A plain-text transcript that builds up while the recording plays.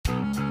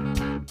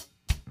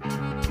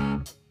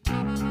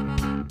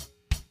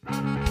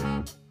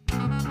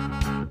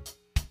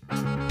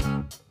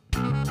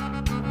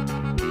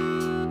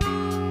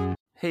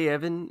Hey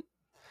Evan,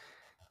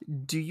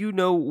 do you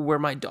know where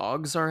my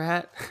dogs are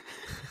at?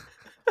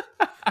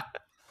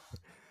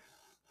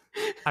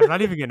 I'm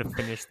not even gonna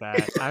finish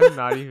that. I'm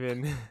not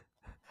even.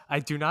 I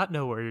do not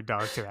know where your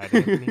dogs are at,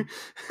 Anthony.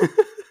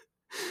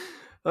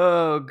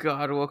 Oh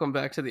God, welcome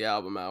back to the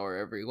album hour,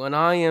 everyone.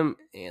 I am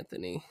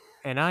Anthony.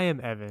 And I am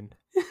Evan.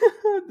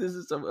 This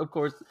is, of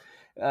course,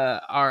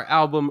 our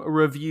album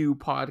review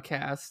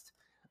podcast.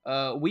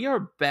 We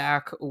are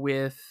back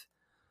with,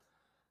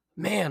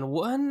 man,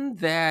 one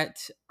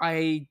that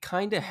I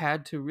kind of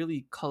had to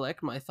really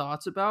collect my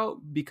thoughts about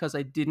because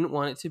I didn't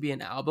want it to be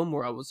an album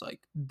where I was like,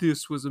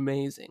 this was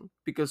amazing.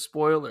 Because,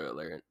 spoiler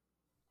alert,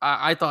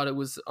 I thought it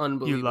was You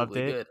loved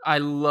unbelievably it. good. I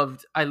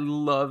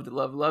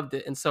loved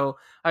it. And so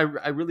I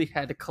really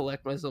had to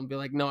collect myself and be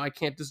like, no, I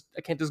can't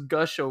just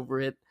gush over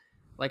it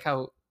like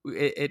how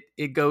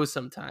it goes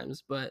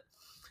sometimes. But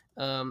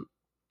um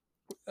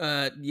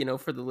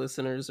for the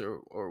listeners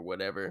or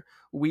whatever,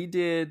 we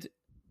did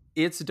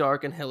It's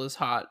Dark and Hell is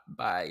Hot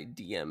by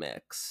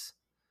DMX.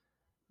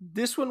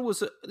 This one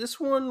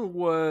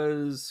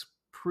was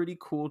pretty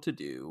cool to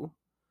do.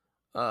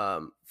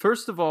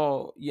 First of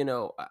all,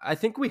 I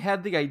think we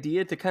had the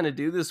idea to kind of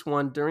do this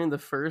one during the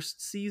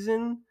first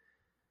season,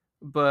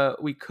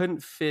 but we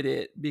couldn't fit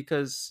it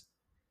because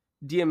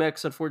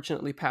DMX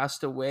unfortunately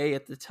passed away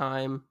at the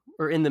time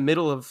or in the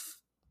middle of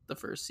the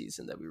first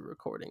season that we were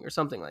recording or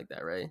something like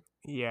that, right?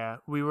 Yeah,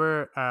 we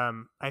were.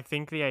 I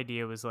think the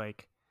idea was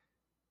like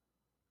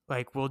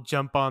we'll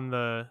jump on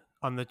the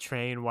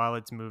train while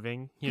it's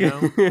moving,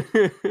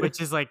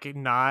 which is like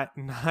not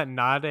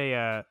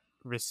a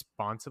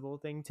responsible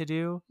thing to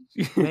do.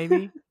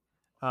 Maybe.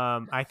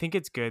 I think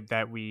it's good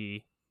that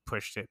we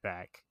pushed it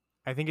back.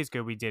 I think it's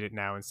good we did it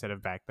now instead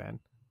of back then.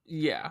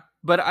 Yeah,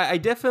 but I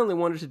definitely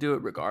wanted to do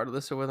it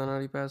regardless of whether or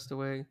not he passed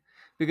away,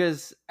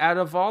 because out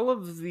of all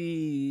of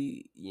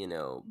the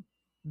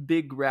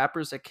big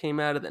rappers that came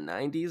out of the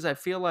 '90s, I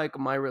feel like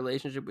my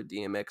relationship with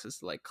DMX is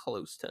like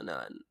close to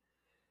none.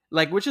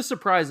 Like, which is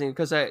surprising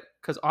because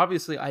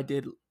obviously I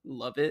did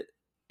love it,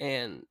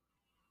 and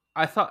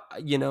I thought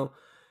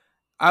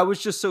I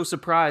was just so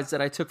surprised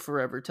that I took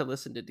forever to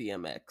listen to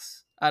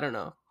DMX. I don't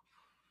know.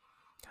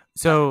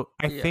 So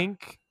I Yeah.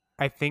 think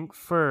I think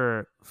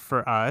for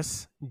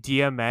us,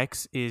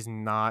 DMX is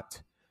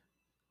not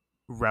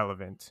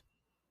relevant.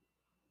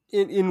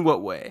 In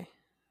what way?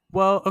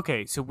 Well,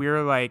 okay, so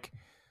we're like,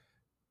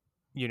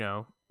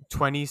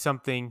 20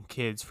 something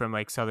kids from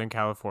like Southern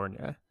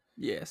California,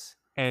 Yes.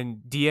 and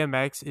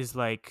DMX is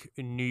like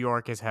New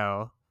York as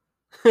hell.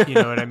 You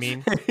know what I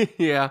mean?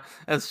 Yeah,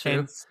 that's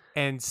true.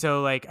 And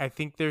so like I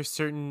think there's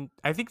certain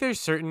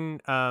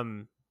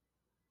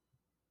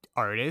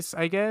artists,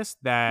 I guess,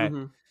 that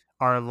Hmm.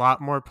 are a lot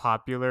more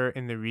popular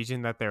in the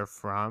region that they're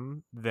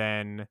from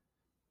than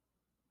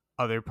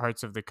other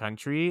parts of the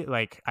country.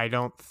 Like I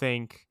don't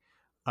think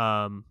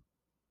um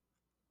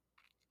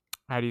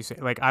how do you say,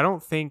 like I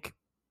don't think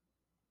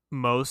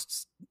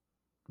most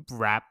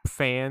rap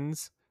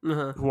fans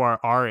Uh-huh. who are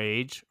our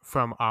age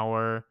from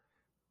our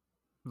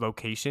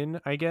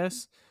location, I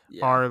guess,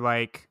 Yeah. are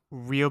like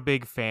real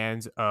big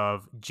fans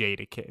of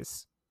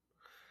Jadakiss.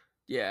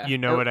 Yeah. You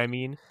know what I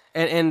mean?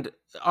 And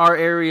our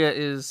area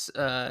is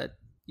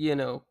you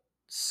know,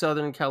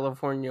 Southern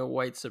California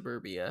white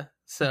suburbia.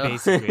 So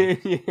Basically.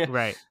 yeah.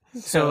 Right. So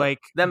So like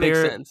that makes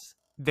sense.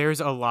 there's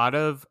a lot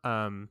of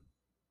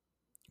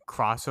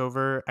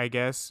crossover, I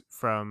guess,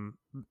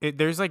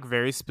 there's like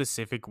very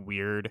specific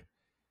weird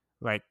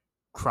like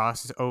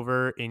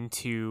crossover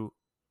into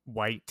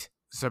white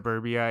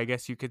suburbia, I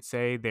guess you could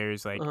say.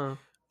 There's Uh-huh.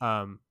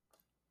 um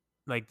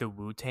like the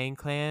Wu-Tang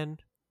Clan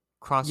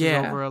crosses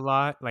Yeah. over a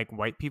lot. Like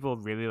white people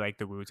really like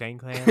the Wu-Tang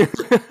Clan.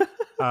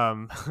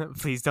 Um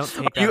please don't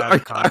take that you out are,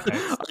 of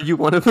context. are you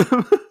one of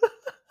them?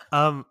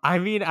 I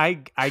mean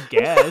I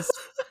guess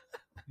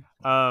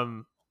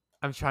I'm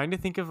trying to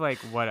think of like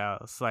what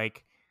else.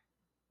 Like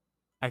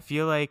I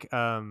feel like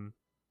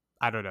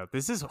I don't know.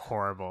 This is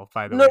horrible,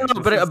 by the No, way. no,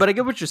 This is but I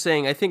get what you're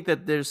saying. I think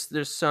that there's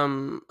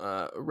some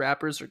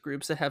rappers or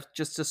groups that have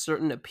just a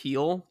certain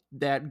appeal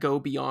that go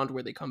beyond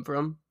where they come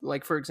from.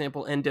 Like, for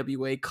example,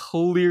 NWA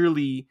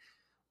clearly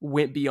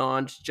went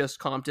beyond just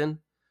Compton,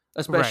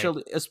 right.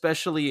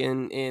 especially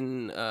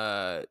in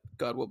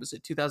God, what was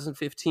it,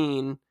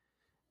 2015,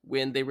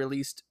 when they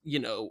released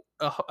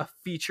a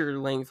feature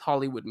length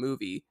Hollywood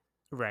movie.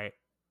 Right.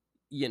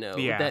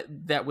 That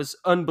Yeah. was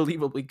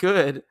unbelievably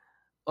good.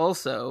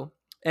 Also,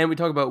 and we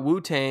talk about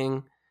Wu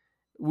Tang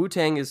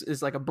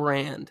is like a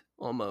brand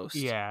almost.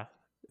 Yeah.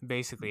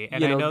 Basically.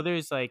 And You I know know,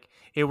 there's like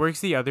it works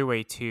the other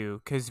way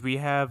too, cuz we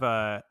have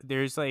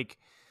there's like,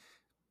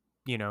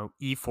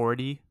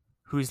 E40,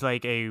 who's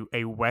like a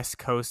West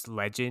Coast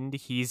legend.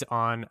 He's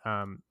on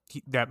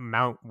that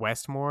Mount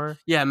Westmore.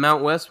 yeah,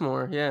 Mount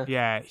Westmore, yeah,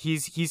 Yeah,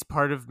 he's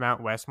part of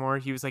Mount Westmore.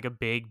 He was like a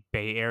big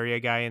Bay Area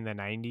guy in the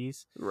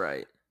 90s.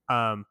 right,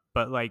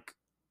 But like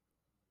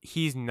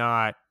he's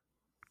not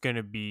going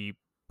to be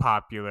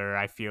popular,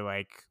 I feel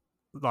like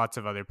lots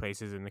of other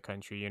places in the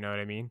country, you know what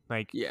I mean?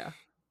 Like yeah,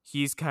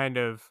 he's kind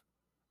of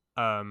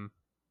um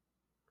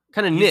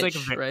kind of he's like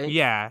niche, right?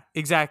 yeah,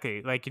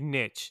 exactly, like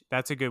niche.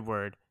 That's a good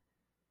word.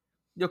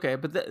 Okay,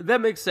 but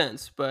that makes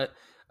sense. But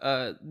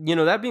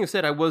that being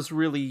said, I was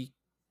really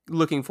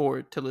looking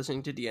forward to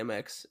listening to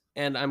DMX,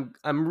 and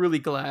I'm really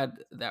glad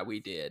that we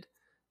did.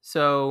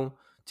 So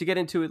to get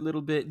into it a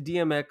little bit,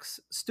 DMX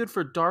stood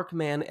for Dark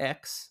Man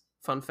X.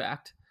 Fun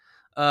fact.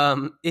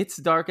 It's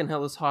Dark and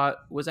Hell is Hot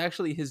was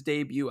actually his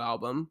debut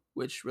album,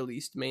 which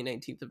released May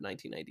 19th of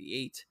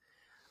 1998.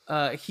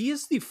 He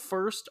is the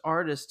first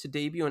artist to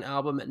debut an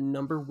album at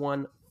number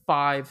one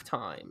 5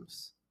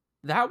 times.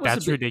 That was a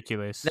That's bit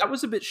ridiculous. that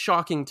was a bit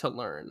shocking to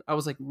learn. I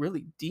was like,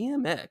 really,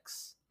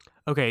 DMX?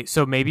 Okay,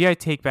 so maybe I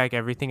take back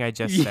everything I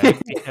just Yeah.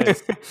 said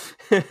because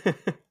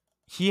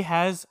he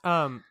has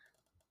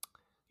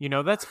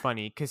that's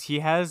funny because he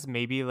has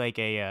maybe like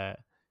a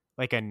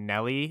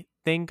Nelly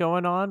thing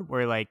going on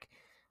where like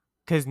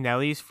because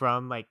Nelly's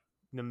from like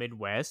the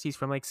Midwest. He's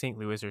from like St.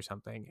 Louis or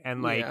something,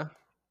 and like Yeah.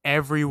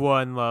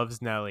 everyone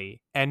loves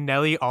Nelly. And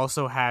Nelly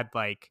also had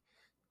like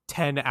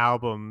 10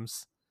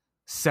 albums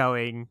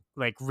selling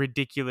like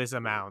ridiculous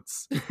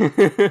amounts.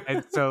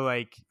 And so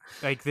like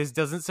this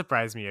doesn't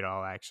surprise me at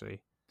all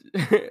actually.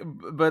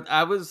 But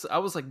I was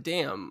like,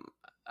 damn,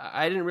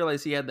 I didn't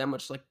realize he had that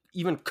much like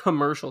even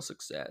commercial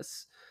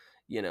success,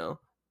 you know.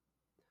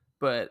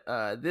 But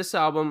this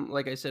album,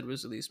 like I said,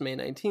 was released May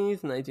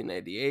 19th,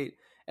 1998,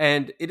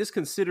 and it is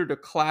considered a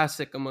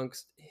classic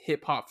amongst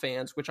hip hop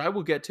fans, which I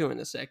will get to in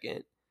a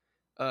second.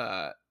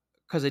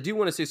 Because I do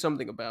want to say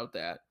something about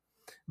that.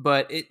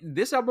 But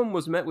this album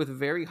was met with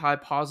very high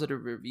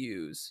positive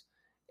reviews,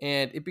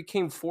 and it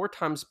became 4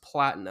 times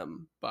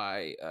platinum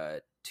by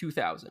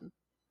 2000.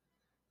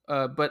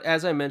 But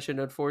as I mentioned,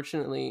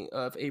 unfortunately,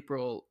 of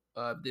April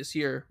of this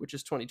year, which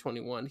is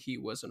 2021, he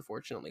was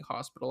unfortunately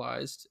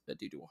hospitalized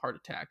due to a heart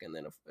attack, and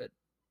then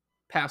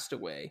passed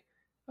away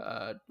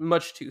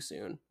much too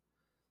soon.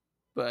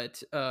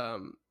 But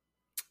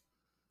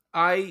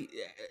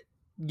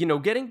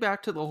getting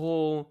back to the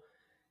whole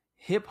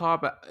hip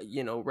hop,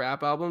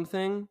 rap album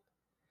thing.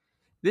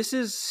 This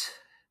is,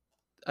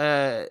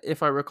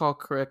 if I recall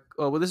correct,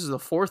 well, this is the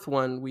fourth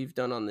one we've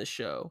done on this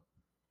show.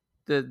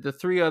 The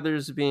three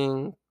others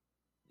being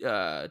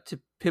To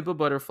Pimp a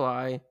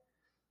Butterfly,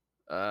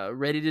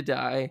 Ready to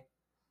Die,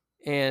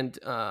 and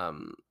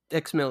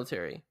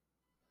Ex-Military.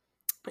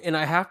 And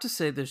I have to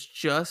say, there's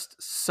just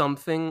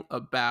something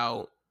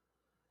about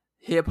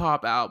hip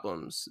hop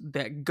albums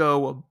that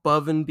go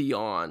above and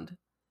beyond,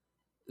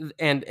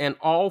 and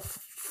all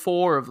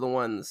four of the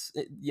ones,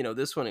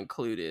 this one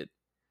included,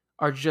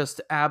 are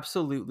just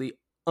absolutely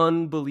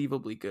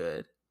unbelievably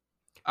good.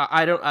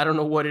 I don't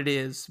know what it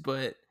is,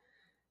 but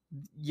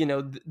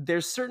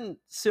there's certain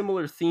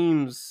similar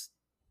themes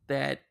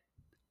that,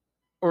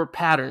 or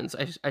patterns,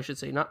 I should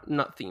say,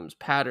 not themes,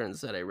 patterns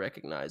that I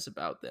recognize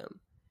about them,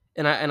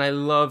 and I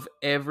love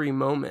every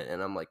moment,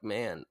 and I'm like,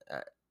 man,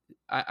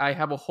 I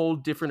have a whole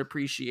different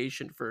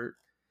appreciation for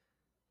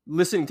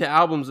listening to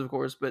albums, of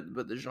course, but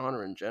the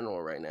genre in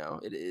general right now,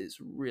 it is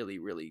really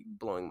really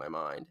blowing my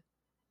mind.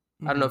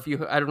 Mhm. I don't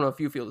know if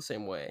you feel the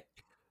same way.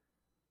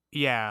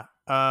 Yeah.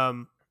 I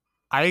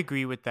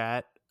agree with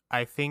that.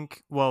 I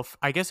think well,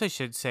 I guess I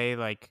should say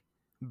like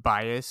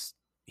bias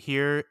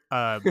here.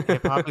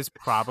 Hip hop is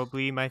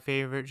probably my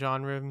favorite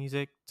genre of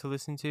music to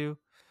listen to.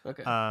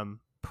 Okay.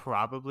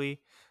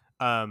 Probably.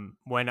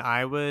 When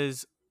I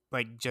was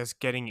like just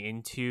getting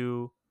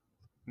into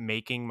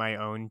making my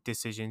own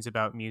decisions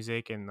about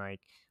music and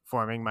like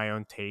forming my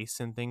own tastes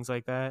and things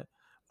like that,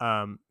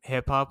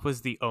 hip hop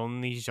was the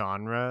only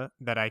genre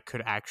that I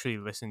could actually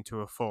listen to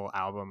a full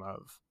album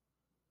of.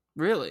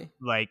 Really?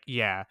 Like,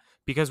 yeah,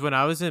 because when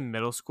I was in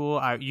middle school,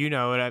 I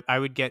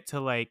would get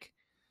to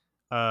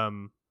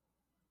um,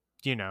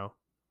 you know,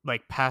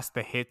 like past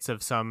the hits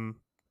of some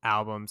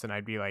albums and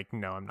I'd be like,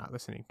 no, I'm not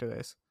listening to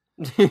this.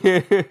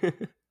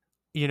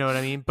 You know what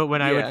I mean? But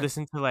when I would Yeah.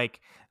 listen to like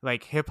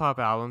hip hop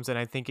albums, and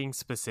I'm thinking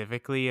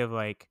specifically of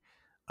like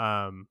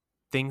um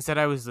things that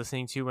I was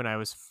listening to when I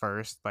was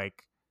first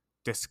like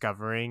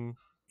discovering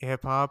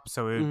hip hop.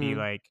 So it would be Hmm.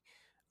 like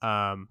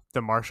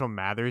the Marshall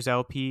Mathers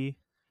LP,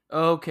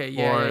 Okay.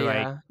 Yeah. Yeah. or like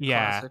Yeah.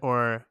 yeah, Classic.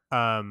 or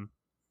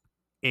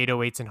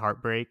 808s and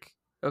Heartbreak,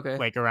 Okay.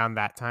 like around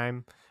that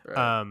time. Right.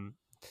 Um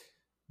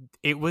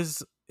it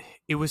was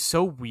it was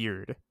so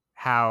weird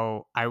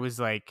how I was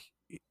like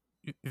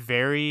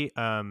very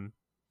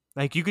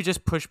like you could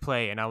just push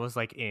play and I was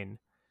like in.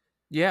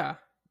 Yeah.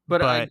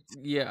 But But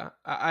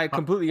I uh,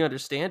 completely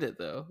understand it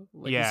though.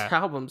 Like his yeah,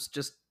 albums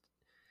just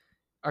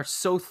are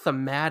so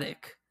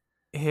thematic.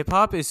 hip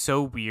hop is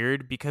so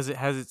weird because it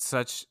has its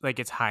such like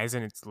its highs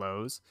and its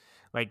lows.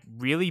 Like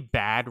really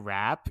bad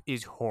rap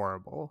is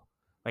horrible.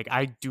 Like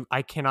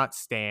I cannot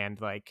stand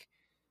like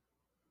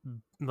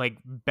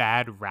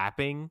bad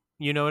rapping,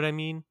 you know what I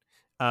mean?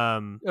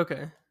 Um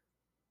Okay.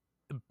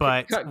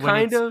 but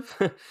Kind of.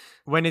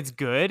 when it's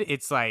good,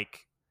 it's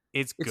like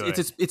it's It's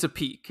good. it's a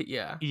peak.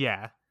 Yeah.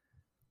 Yeah.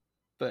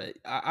 But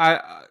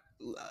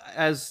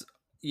as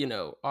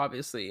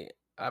obviously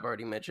I've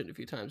already mentioned a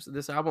few times,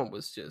 this album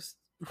was just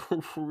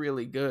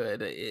really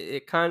good.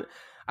 It kind,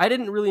 I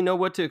didn't really know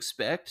what to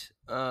expect.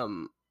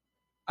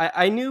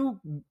 I knew,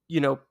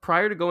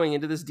 prior to going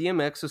into this,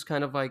 DMX was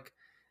kind of like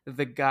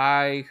the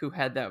guy who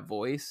had that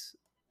voice,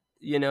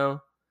 you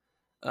know.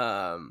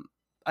 Um,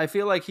 I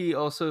feel like he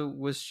also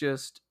was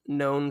just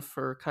known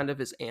for kind of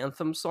his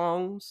anthem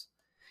songs.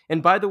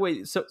 And by the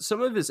way, so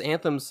some of his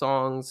anthem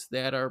songs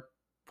that are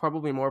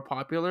probably more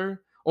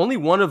popular, only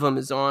one of them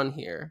is on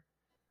here.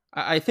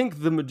 I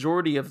think the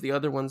majority of the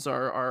other ones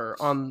are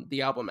on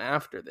the album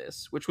after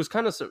this, which was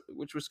kind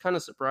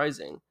of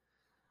surprising.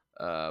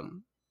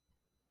 Um,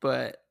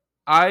 but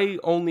I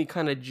only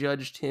kind of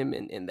judged him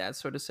in that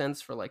sort of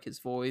sense for like his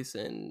voice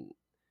and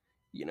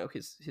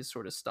his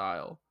sort of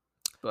style.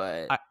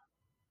 But I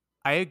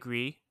I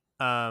agree.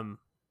 Um,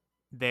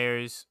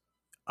 there's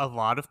a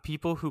lot of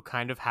people who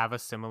kind of have a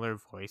similar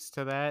voice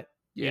to that.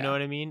 You know yeah,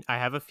 what I mean? I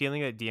have a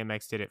feeling that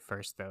DMX did it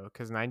first though,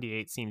 because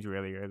 '98 seems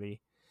really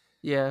early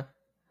yeah.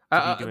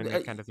 to be doing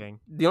that kind of thing.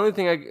 The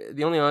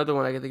only other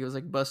one I can think of is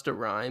like Busta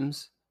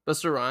Rhymes.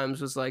 Busta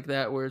Rhymes was like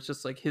that, where it's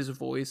just like his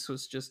voice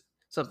was just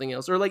something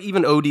else, or like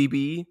even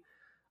ODB.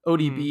 Hmm.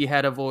 ODB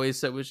had a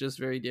voice that was just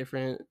very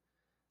different,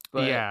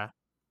 but Yeah,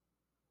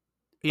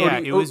 yeah.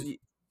 OD, It was.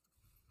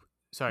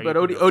 Sorry, you but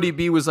can go first.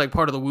 ODB was like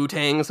part of the Wu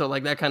Tang, so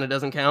like that kind of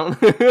doesn't count.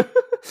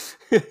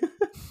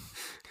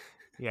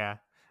 Yeah,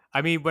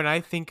 I mean, when I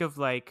think of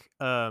like,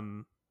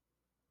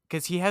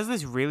 because he has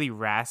this really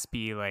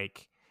raspy,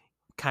 like,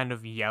 kind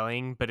of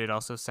yelling, but it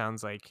also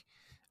sounds like,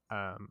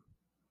 um,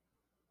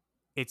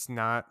 it's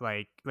not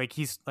like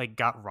he's like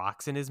got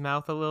rocks in his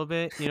mouth a little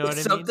bit. You know what It's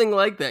I mean? something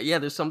like that. Yeah,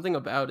 there's something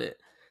about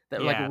it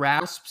that like Yeah,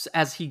 rasps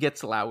as he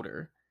gets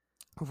louder.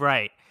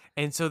 right.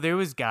 And so there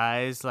was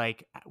guys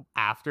like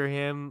after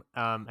him,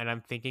 and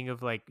I'm thinking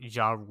of like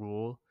Ja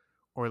Rule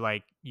or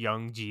like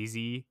Young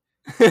Jeezy.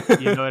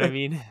 You know what I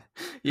mean?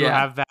 Who Yeah.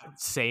 have that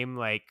same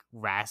like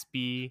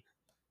raspy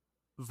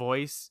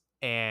voice,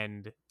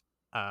 and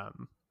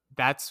um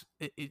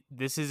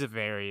this is a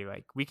very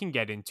like, we can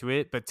get into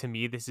it, but to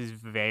me this is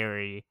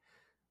very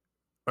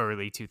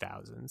early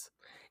 2000s.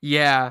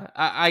 Yeah,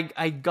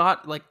 I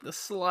got like the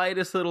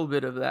slightest little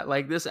bit of that.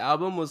 Like this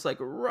album was like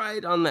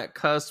right on that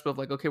cusp of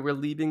like, okay, we're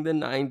leaving the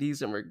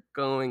 '90s and we're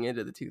going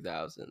into the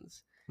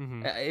 2000s.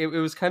 Hmm. It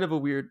was kind of a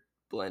weird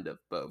blend of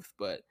both,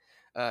 but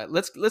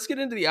let's get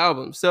into the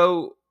album.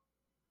 So,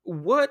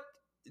 what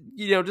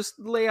just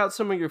lay out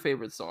some of your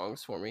favorite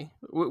songs for me.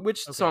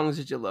 Which Okay, songs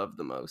did you love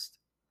the most?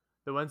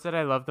 the ones that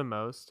I love the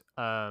most,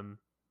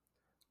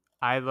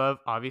 I love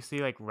obviously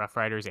like Rough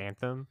Riders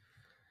Anthem.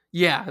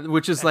 Yeah,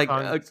 which is That like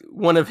song,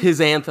 one of his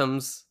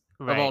anthems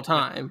of all right,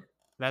 time.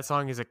 that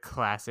song is a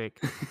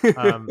classic.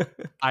 um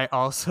I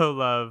also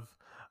love,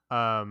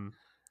 um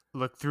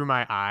Look Through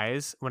My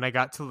Eyes. When I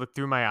got to Look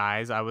Through My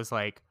Eyes, I was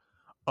like,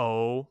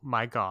 oh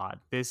my god,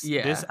 this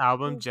Yeah.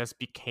 album just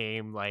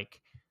became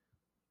like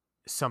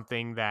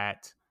something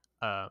that,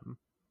 um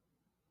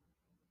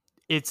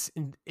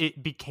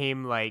it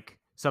became like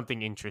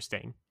something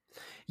interesting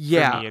for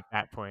Yeah, me at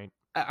that point.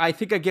 I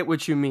think I get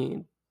what you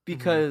mean Hmm.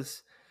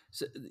 because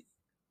s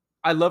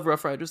I love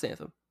Rough Riders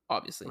Anthem,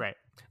 obviously, Right.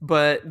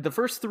 but the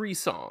first 3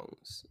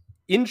 songs,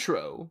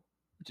 Intro,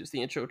 which is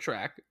the intro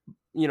track,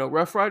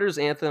 Rough Riders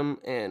Anthem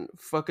and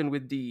Fucking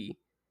with D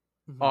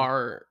Hmm.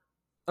 are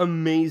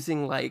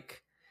amazing,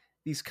 like,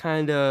 these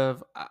kind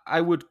of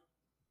I would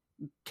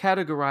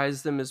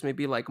categorize them as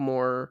maybe, like,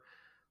 more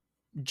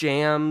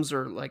jams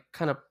or, like,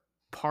 kind of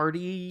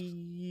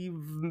party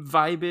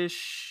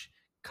vibe-ish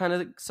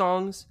kinda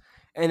songs,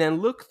 and then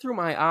Look Through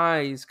My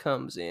Eyes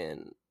comes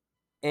in,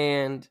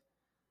 and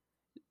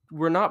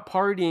we're not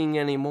partying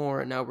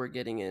anymore and now we're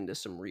getting into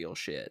some real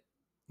shit,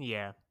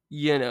 Yeah.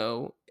 you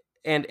know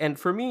and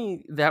for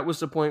me that was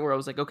the point where I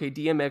was like, okay,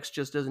 DMX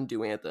just doesn't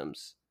do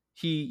anthems.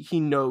 He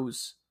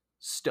knows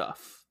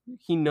stuff.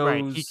 He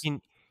Right. knows.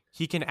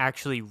 He can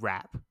actually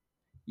rap.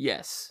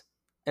 Yes.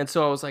 And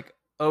so I was like,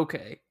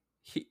 okay,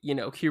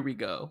 here we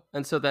go.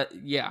 And so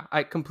that, yeah,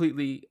 I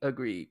completely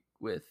agree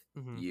with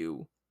Hmm.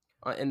 you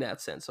in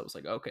that sense. I was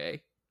like,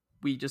 okay,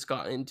 we just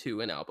got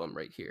into an album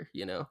right here.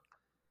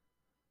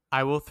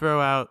 I will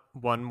throw out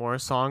one more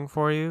song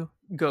for you,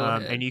 Go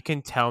and ahead. you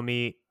can tell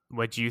me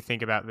what you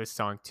think about this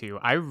song too.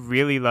 I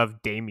really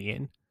love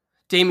Damien.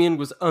 Damien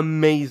was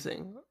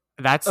amazing.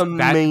 Those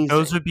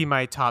Amazing. would be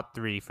my top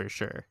three for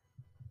sure.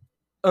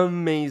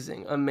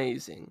 Amazing,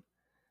 amazing.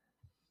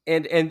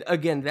 And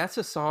again, that's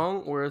a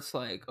song where it's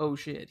like, oh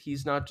shit,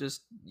 he's not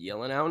just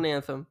yelling out an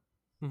anthem.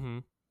 Hmm.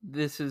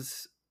 This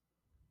is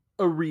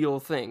a real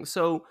thing.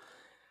 So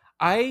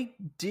I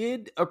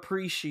did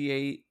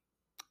appreciate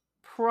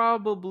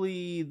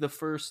probably the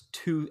first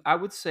two. I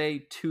would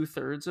say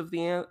 2/3 of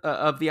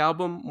the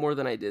album more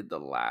than I did the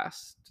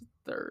last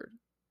third.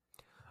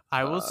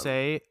 I will Um,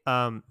 say,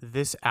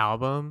 this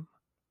album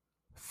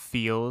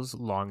feels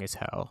long as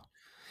hell.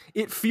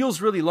 it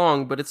feels really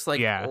long, but it's like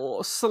Yeah,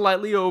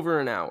 slightly over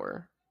an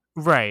hour.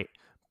 right.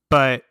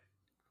 But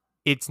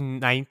it's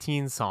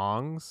 19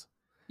 songs.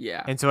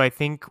 Yeah, And so I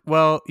think,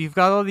 well, you've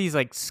got all these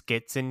like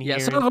skits in yeah.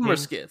 here Some of and them are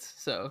things. skits.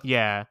 So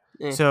Yeah.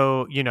 Eh,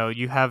 So,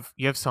 you have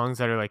songs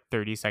that are like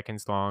 30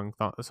 seconds long,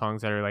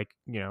 songs that are like,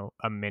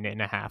 a minute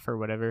and a half or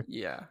whatever.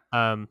 yeah.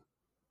 Um,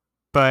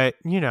 but,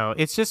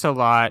 it's just a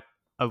lot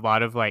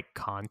of like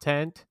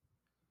content,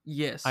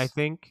 I Yes.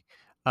 think,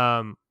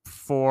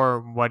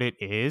 for what it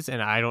is,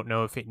 and I don't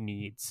know if it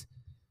needs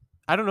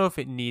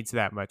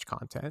that much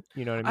content.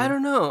 You know what I I mean?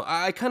 don't know.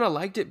 I kind of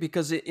liked it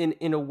because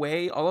in a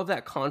way, all of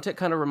that content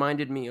kind of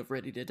reminded me of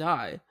Ready to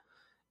Die.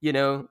 You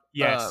know,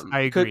 Yes,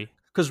 I because agree.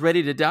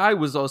 Ready to Die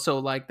was also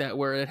like that,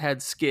 where it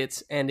had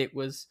skits and it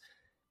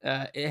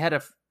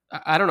had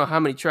I don't know how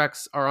many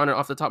tracks are on it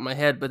off the top of my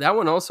head, but that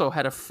one also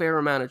had a fair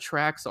amount of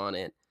tracks on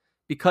it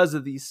because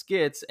of these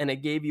skits, and it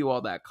gave you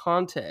all that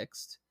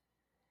context.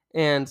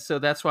 And so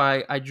that's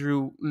why I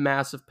drew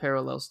massive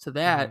parallels to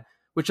Hmm. that,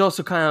 which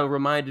also kind of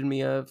reminded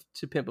me of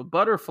To Pimp a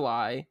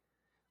Butterfly,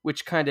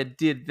 which kind of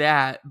did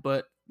that,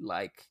 but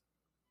like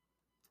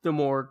the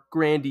more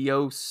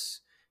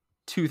grandiose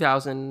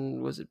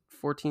 2000, was it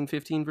 14,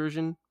 15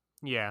 version?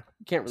 Yeah,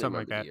 Can't really something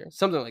like remember the that. year.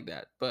 Something like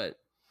that. But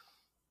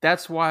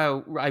that's why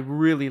I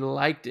really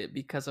liked it,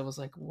 because I was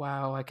like,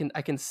 wow, I can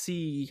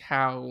see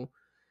how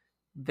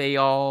they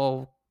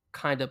all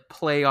kind of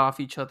play off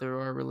each other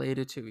or are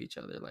related to each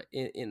other, like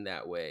in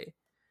that way.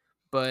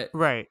 But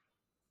Right.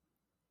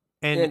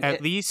 And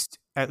and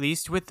at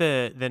least with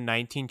the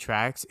 19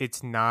 tracks,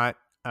 it's not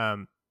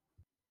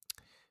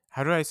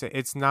how do I say,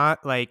 it's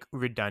not like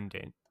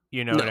redundant.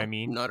 You know what I no,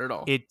 mean? not at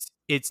all.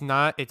 It's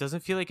not, it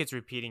doesn't feel like it's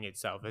repeating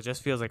itself. It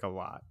just feels like a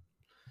lot.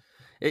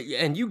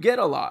 And you get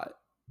a lot.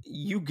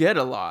 You get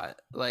a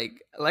lot.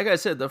 Like I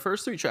said, the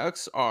first three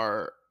tracks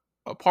are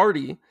a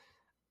party,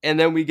 and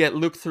then we get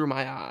Look Through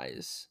My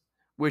Eyes,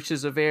 which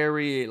is a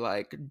very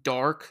like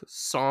dark,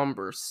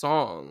 somber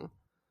song.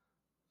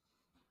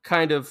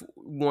 Kind of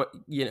what,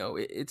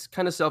 it's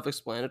kind of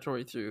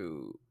self-explanatory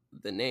through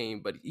the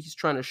name, but he's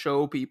trying to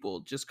show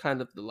people just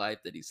kind of the life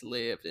that he's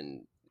lived,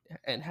 and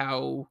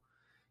how,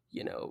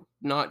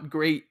 not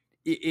great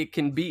it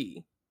can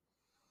be.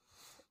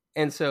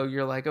 And so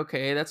you're like,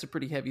 okay, that's a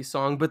pretty heavy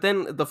song. But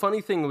then the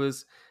funny thing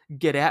was,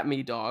 "Get at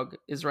Me, Dog"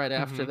 is right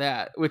after Hmm.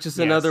 that, which is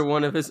another Yes.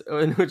 one of his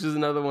which is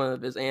another one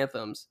of his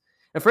anthems,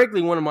 and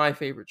frankly, one of my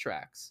favorite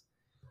tracks.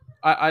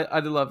 I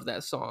love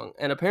that song,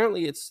 and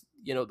apparently, it's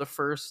the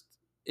first.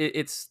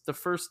 It's the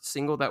first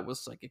single that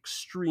was like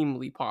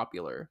extremely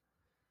popular.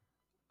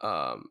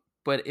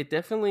 But it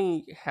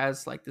definitely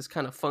has like this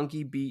kind of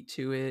funky beat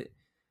to it,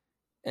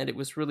 and it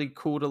was really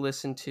cool to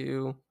listen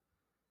to.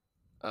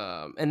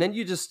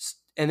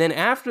 And then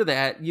after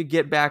that, you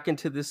get back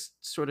into this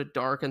sort of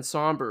dark and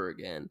somber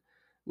again,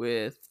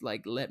 with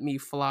like "Let Me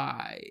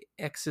Fly,"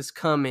 "X Is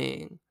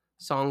Coming,"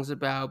 songs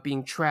about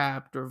being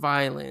trapped or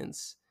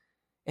violence.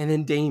 And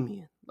then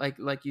Damien,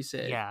 like you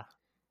said, Yeah.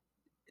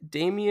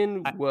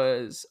 Damien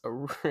was a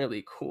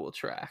really cool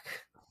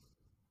track.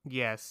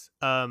 Yes.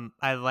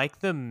 I like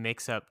the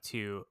mix up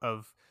too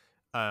of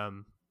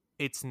um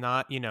it's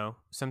not,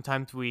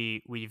 sometimes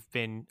we've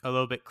been a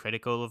little bit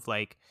critical of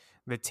like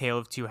the tale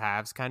of two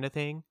halves kind of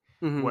thing,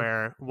 Hmm.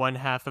 where one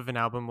half of an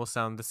album will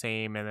sound the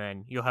same and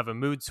then you'll have a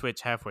mood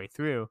switch halfway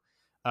through.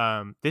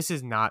 This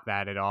is not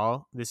that at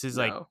all. This is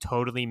like No.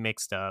 totally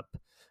mixed up.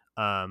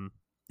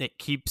 It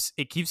keeps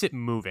it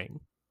moving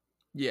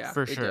Yeah,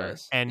 for it sure.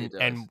 does. It And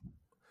does.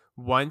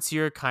 once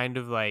you're kind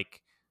of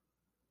like,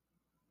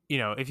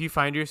 if you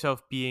find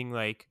yourself being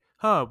like,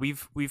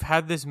 we've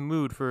had this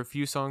mood for a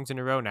few songs in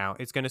a row now,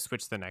 it's gonna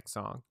switch to the next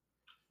song.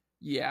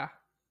 Yeah,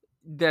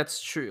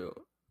 that's true.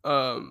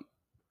 Um,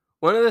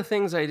 One of the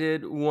things I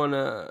did want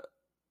to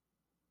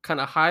kind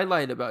of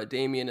highlight about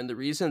Damien, and the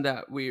reason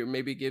that we're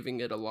maybe giving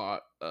it a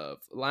lot of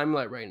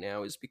limelight right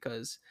now, is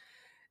because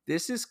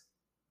this is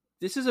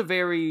this is a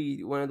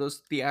very one of those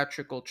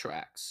theatrical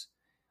tracks.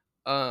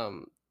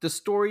 The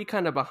story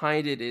kind of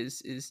behind it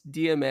is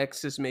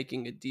DMX is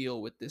making a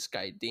deal with this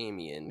guy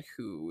Damien,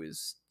 who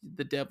is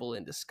the devil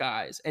in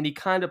disguise, and he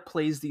kind of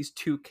plays these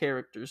two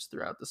characters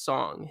throughout the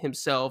song,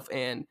 himself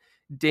and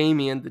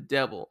Damien the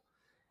devil.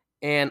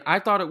 And I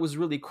thought it was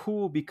really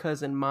cool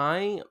because, in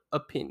my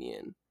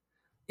opinion,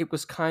 it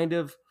was kind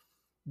of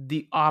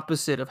the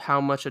opposite of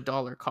How Much a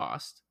Dollar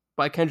Cost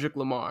by Kendrick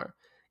Lamar.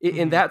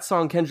 In Hmm. that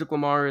song, Kendrick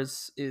Lamar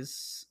is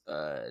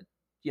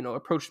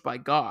approached by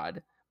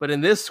God, but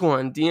in this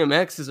one,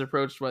 DMX is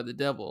approached by the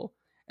devil.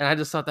 And I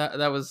just thought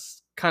that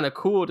was kind of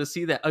cool to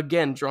see that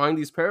again, drawing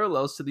these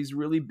parallels to these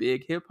really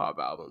big hip hop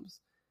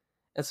albums.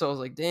 And so I was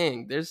like,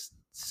 dang, there's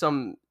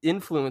some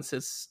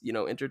influences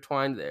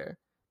intertwined there.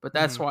 But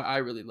that's Hmm. why I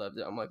really loved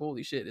it. I'm like,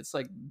 holy shit, it's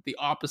like the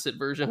opposite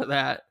version of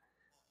that.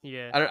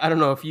 Yeah. I don't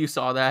know if you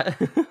saw that.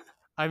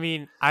 I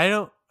mean, I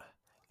don't.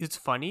 It's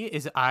funny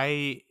is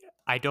I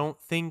don't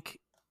think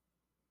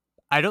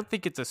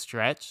it's a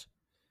stretch,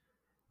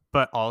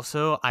 but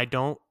also I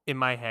don't, in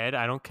my head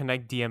I don't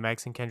connect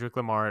DMX and Kendrick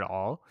Lamar at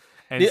all,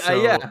 and so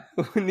Yeah,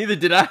 neither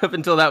did I up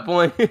until that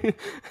point.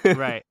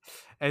 right,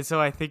 and so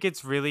I think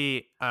it's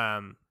really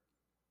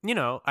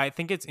I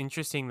think it's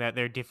interesting that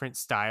they're different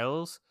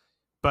styles,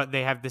 but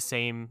they have the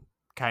same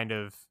kind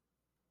of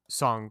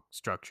song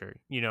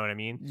structure. You know what I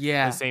mean?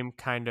 The Yeah, same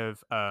kind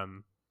of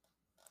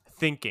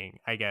thinking,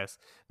 I guess.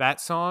 That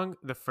song,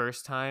 the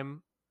first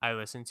time I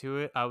listened to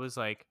it, I was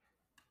like,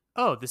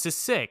 "Oh, this is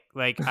sick."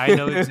 Like I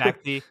know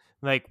exactly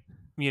like,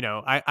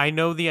 I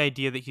know the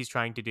idea that he's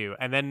trying to do.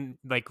 And then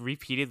like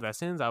repeated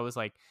lessons, I was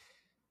like,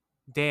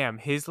 "Damn,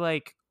 his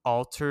like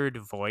altered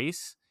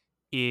voice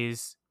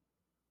is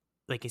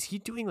like is he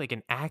doing like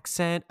an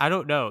accent? I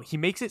don't know. He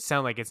makes it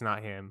sound like it's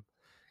not him."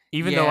 Yeah,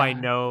 Even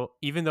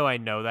though I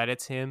know that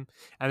it's him.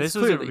 And it's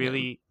this was a clearly him.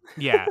 really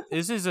yeah,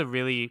 this is a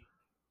really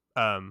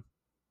um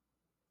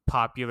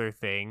popular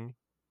thing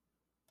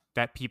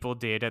that people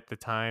did at the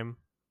time,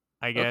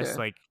 I guess, Okay.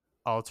 like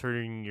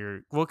altering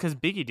your well, because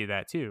Biggie did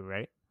that too,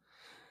 right?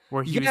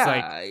 Where he was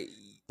like,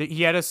 Yeah.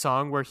 he had a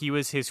song where he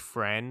was his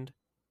friend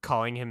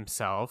calling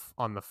himself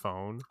on the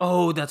phone.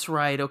 Oh, that's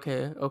right.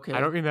 Okay. I don't Okay.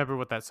 remember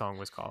what that song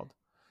was called.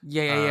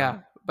 Yeah, yeah, Um, yeah.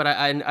 But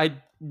I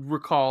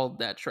recall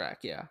that track.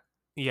 Yeah.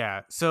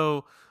 yeah,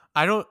 so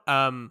I don't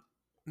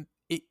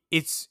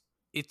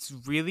it's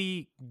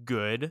really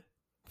good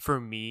for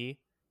me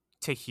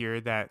to hear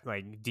that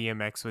like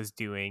DMX was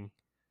doing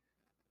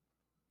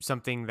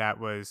something that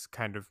was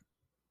kind of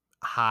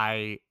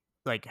high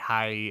like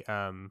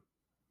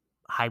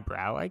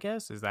highbrow, I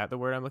guess. Is that the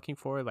word I'm looking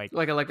for? Like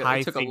It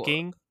high took a lot.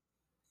 thinking.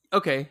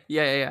 Okay.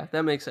 Yeah, yeah, yeah.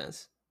 That makes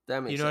sense. That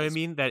You makes know what I sense.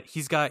 mean? That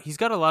he's got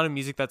a lot of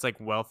music that's like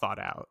well thought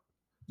out.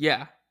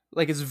 Yeah.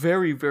 Like it's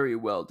very, very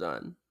well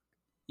done.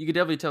 You could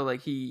definitely tell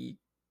like he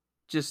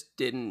just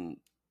didn't,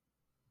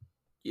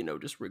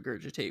 just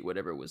regurgitate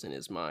whatever was in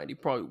his mind.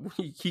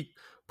 He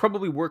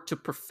probably worked to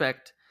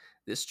perfect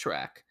this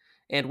track.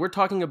 And we're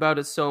talking about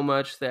it so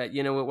much that,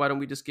 you know what, why don't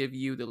we just give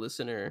you the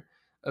listener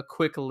a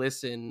quick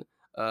listen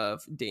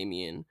of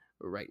Damien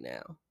right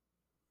now.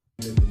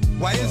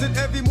 Why is it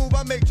every move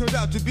I make turns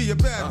out to be a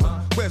bad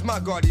one? Where's my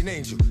guardian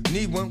angel?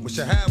 Need one? Wish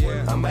I had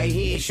one. I'm right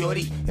here,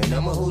 shorty, and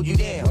I'ma hold you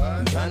down.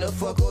 You tryna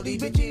fuck all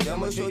these bitches?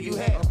 I'ma show you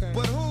how.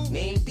 But who?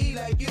 Name D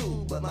like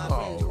you, but my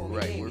friends All call me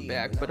right, Dandy. we're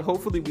back. But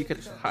hopefully we could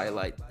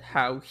highlight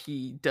how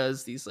he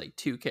does these like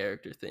two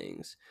character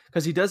things,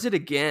 because he does it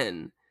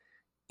again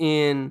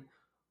in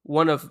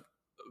one of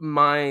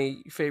my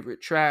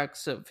favorite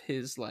tracks of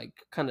his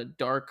like kind of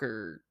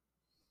darker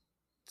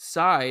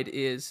side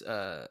is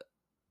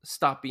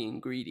Stop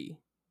Being Greedy.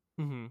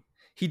 Mm-hmm.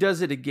 He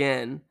does it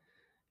again,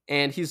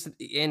 and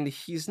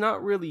he's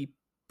not really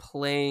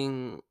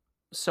playing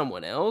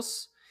someone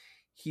else.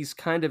 He's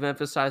kind of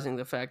emphasizing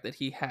the fact that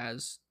he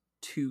has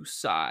two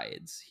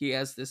sides. He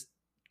has this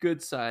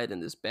good side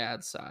and this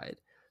bad side.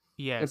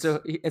 And Yes.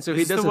 so he Is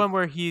this the does it. one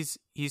where he's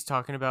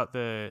talking about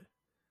the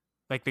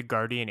like the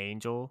guardian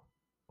angel,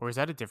 or is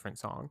that a different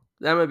song?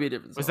 That might be a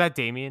different Was song. that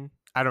Damien?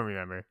 I don't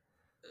remember.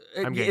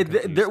 I'm Yeah,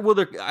 getting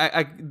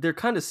confused. they're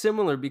kind of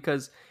similar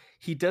because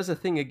he does a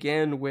thing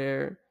again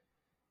where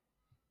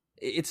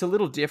it's a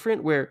little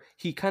different, where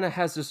he kind of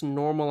has this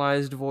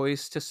normalized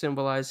voice to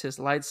symbolize his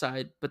light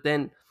side, but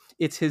then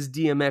it's his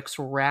DMX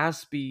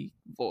raspy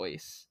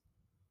voice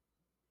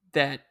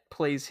that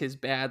plays his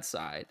bad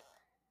side.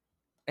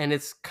 And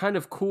it's kind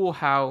of cool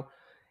how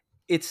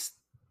it's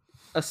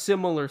a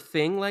similar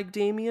thing like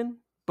Damien,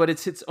 but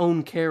it's its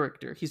own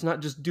character. He's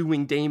not just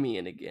doing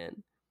Damien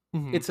again.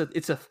 Mm-hmm.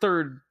 It's a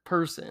third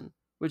person,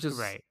 which is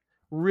Right.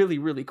 really,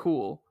 really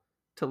cool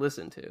to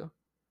listen to.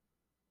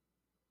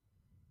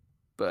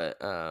 But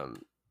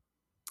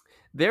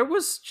there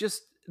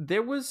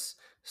was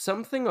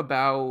something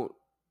about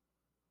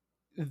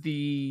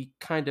the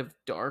kind of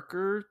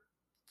darker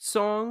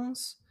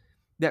songs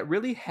that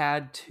really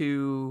had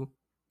to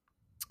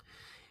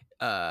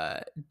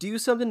do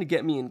something to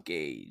get me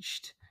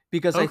engaged,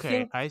 because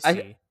Okay, I I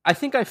see. I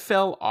think I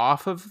fell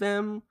off of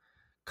them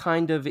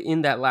kind of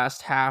in that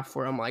last half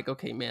where I'm like,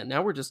 okay, man,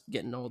 now we're just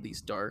getting all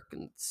these dark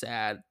and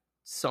sad Yeah.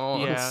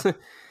 songs,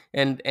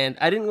 and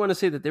I didn't want to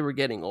say that they were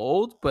getting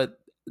old, but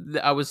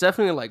I was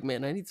definitely like,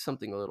 man, I need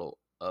something a little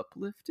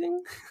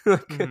uplifting,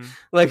 like Mm-hmm.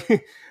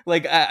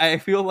 like I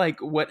feel like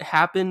what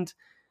happened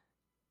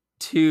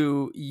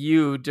to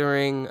you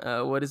during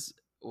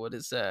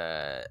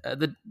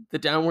the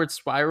downward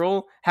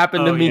spiral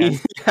happened to Oh me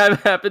yes.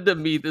 happened to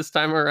me this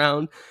time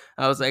around.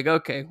 I was like,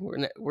 okay, we're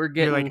You're like,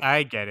 getting,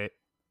 I get it.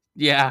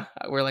 yeah,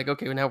 we're like,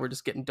 okay, now we're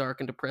just getting dark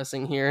and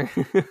depressing here.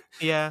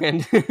 Yeah.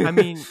 And I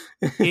mean,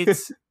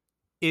 it's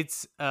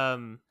it's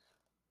um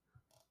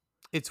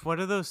it's one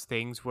of those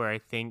things where I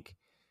think,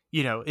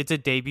 it's a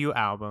debut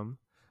album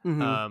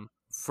Mhm.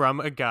 from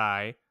a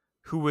guy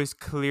who was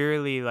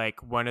clearly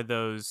like one of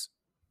those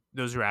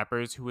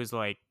rappers who was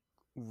like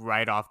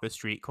right off the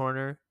street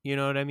corner, you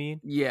know what I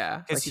mean?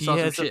 Yeah, Cuz like he he saw some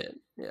has shit.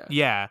 Yeah.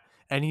 yeah,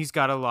 and he's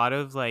got a lot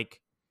of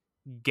like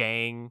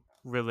gang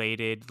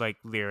related like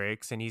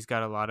lyrics, and he's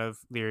got a lot of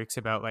lyrics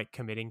about like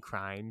committing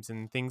crimes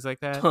and things like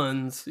that.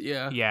 Tons,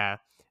 yeah. Yeah.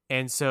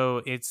 And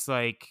so it's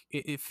like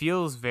it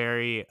feels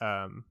very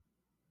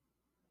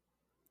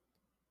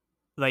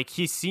like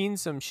he's seen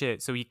some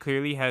shit, so he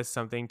clearly has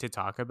something to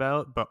talk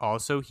about, but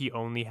also he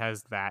only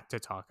has that to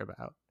talk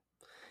about.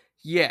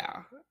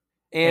 Yeah.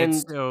 And And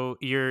so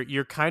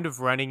you're kind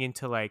of running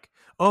into like,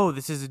 oh,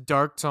 this is a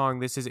dark song,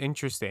 this is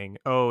interesting.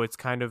 Oh, it's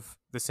kind of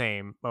the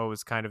same. Oh,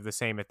 it's kind of the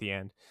same at the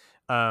end.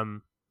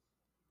 Um,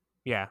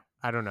 yeah,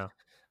 I don't know.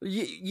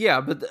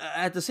 Yeah, but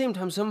at the same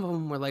time, some of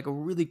them were like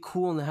really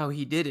cool in how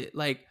he did it.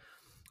 Like,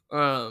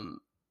 um,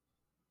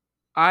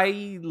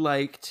 I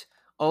liked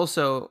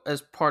also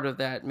as part of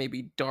that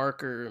maybe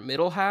darker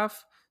middle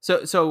half.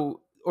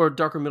 Or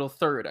darker middle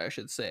third, I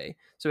should say.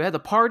 So we had the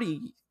party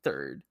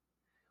third,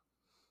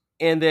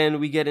 and then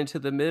we get into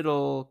the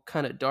middle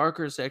kind of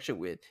darker section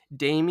with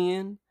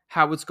Damien,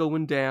 How It's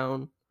Going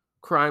Down,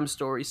 Crime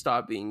Story,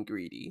 Stop Being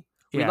Greedy.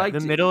 We Yeah, the liked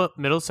it.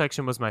 middle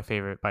section was my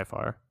favorite by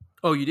far.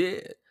 Oh, you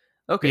did.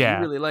 Okay, you Yeah.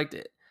 really liked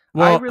it.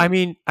 Well,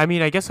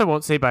 I guess I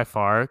won't say by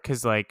far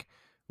because like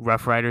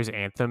Rough Riders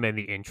anthem and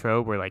the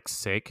intro were like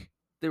sick.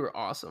 They were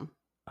awesome.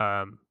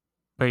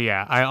 But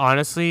yeah, I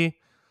honestly,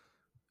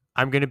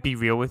 I'm gonna be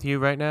real with you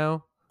right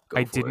now.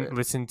 I Go for didn't it.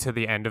 listen to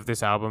the end of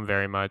this album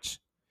very much.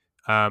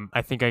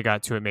 I think I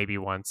got to it maybe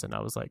once, and I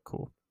was like,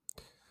 cool.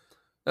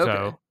 Okay.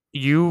 So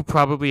you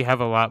probably have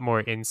a lot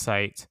more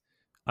insight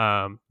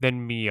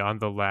than me on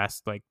the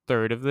last like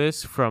third of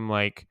this from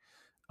like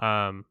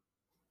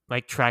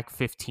track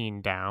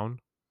 15 down,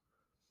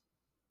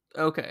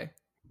 Okay.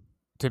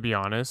 to be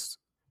honest.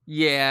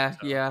 Yeah,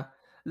 So yeah.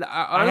 I had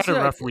a Honestly,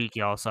 rough week,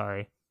 y'all.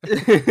 Sorry.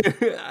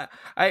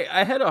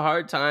 I had a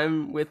hard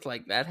time with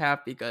like that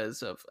half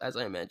because of, as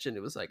I mentioned,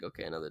 it was like,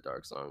 okay, another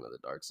dark song, another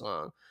dark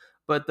song.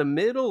 But the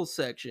middle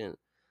section,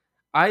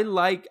 I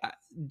like.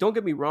 Don't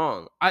get me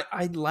wrong,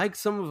 I like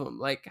some of them,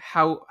 like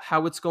how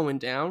it's going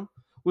down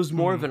was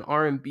more of Mhm. an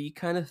R&B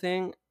kind of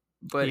thing,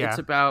 but Yeah.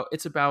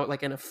 it's about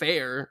like an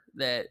affair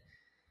that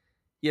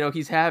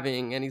he's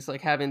having, and he's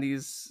like having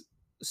these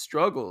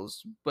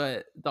struggles,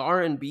 but the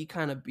R&B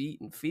kind of beat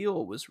and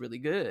feel was really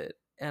good,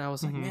 and I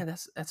was like, Mhm. man,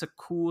 that's a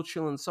cool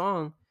chilling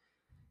song.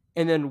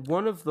 And then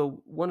one of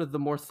the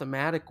more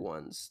thematic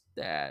ones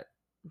that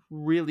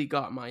really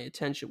got my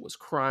attention was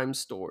Crime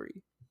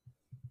Story.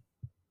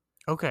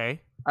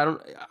 Okay.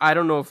 I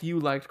don't know if you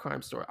liked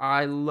Crime Story.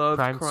 I loved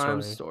Crime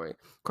Crime Story. Story.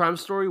 Crime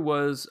Story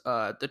was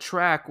the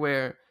track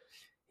where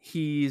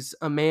he's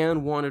a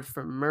man wanted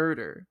for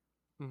murder.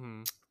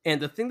 Mhm.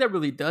 And the thing that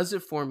really does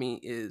it for me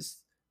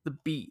is the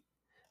beat.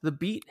 The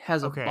beat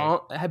has Okay.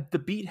 the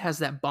beat has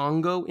that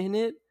bongo in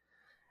it,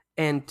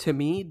 and to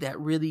me that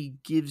really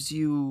gives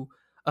you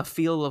a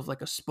feel of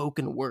like a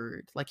spoken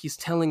word, like he's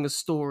telling a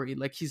story,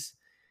 like he's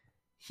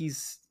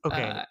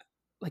Okay.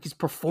 like he's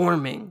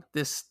performing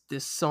this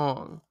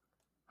song.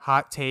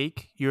 Hot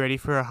take. You ready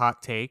for a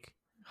hot take?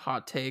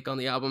 Hot take on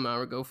the album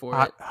hour, go for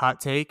it. Hot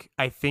take.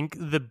 I think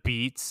the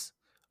beats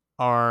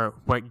are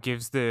what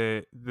gives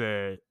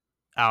the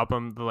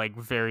album the like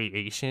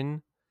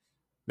variation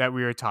that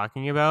we were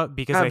talking about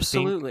because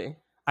Absolutely.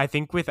 I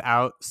think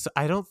without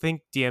I don't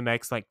think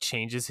DMX like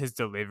changes his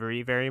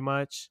delivery very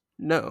much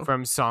No.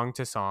 from song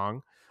to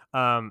song.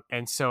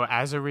 And so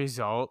as a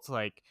result,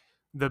 like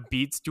the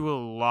beats do a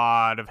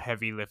lot of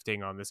heavy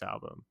lifting on this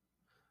album.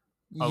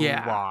 A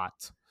Yeah.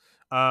 lot.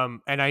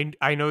 And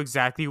I know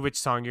exactly which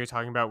song you're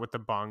talking about with the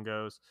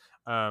bongos.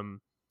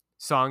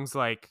 Songs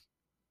like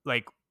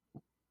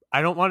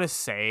I don't want to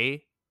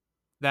say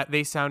that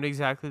they sound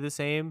exactly the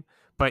same,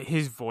 but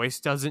his voice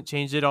doesn't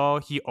change at all.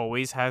 He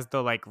always has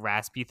the like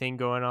raspy thing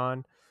going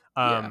on.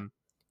 Yeah.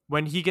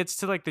 When he gets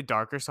to like the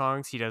darker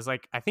songs, he does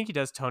like I think he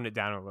does tone it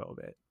down a little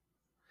bit.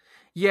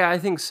 Yeah, I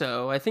think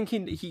so. I think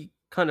he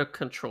kind of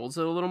controls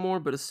it a little more,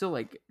 but it's still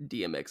like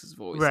DMX's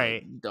voice. Like,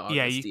 Right. dog,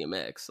 Yeah, that's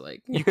DMX.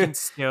 Like, you can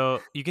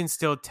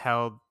still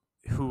tell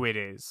who it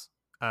is.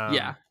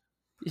 yeah.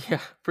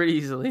 Yeah, pretty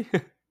easily.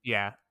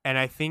 Yeah, and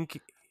I think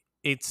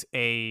it's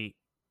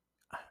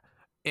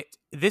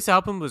this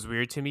album was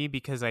weird to me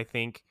because I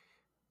think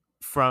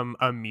from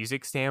a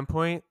music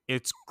standpoint,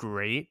 it's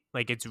great.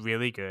 Like it's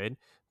really good.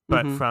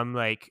 But Hmm. from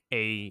like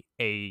a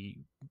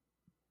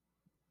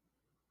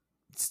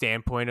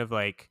standpoint of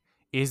like,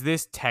 is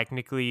this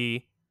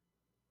technically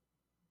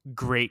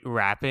great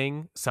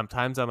rapping?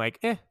 Sometimes I'm like,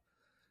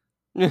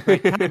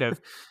 like kind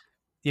of.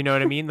 You know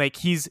what I mean? Like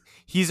he's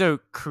a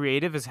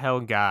creative as hell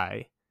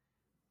guy.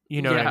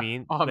 You know what I Yeah,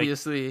 mean? Like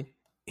obviously.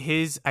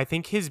 I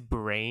think his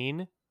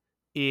brain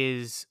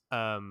is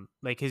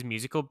like his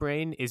musical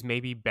brain is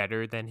maybe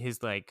better than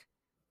his like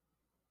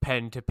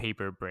pen to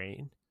paper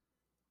brain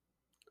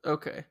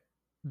Okay.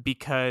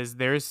 because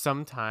there's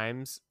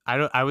sometimes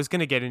I was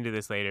gonna get into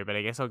this later, but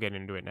I guess I'll get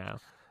into it now.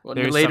 Well,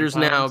 There's later's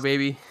now, sometimes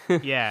baby.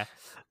 yeah,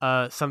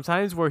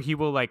 sometimes where he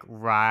will like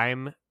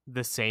rhyme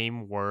the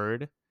same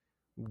word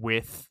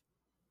with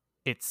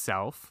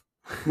itself.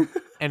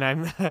 And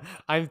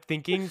I'm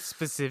thinking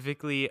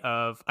specifically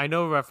of I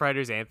know Rough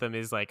Riders Anthem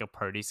is like a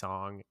party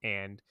song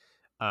and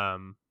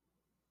um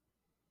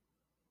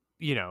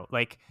you know,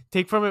 like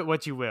take from it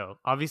what you will.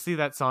 Obviously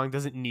that song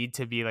doesn't need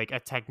to be like a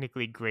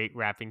technically great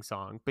rapping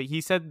song, but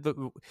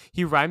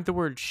he rhymed the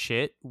word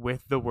shit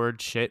with the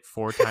word shit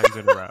 4 times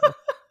in a row.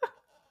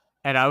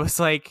 And I was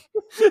like,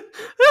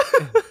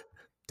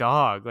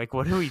 dog, like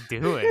what are we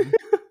doing?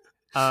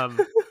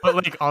 But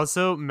like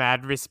also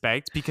mad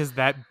respect because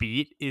that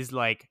beat is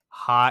like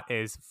hot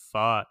as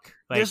fuck.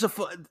 Like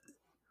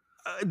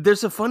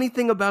There's a funny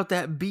thing about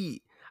that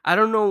beat. I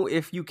don't know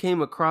if you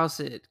came across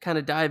it, kind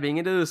of diving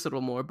into this a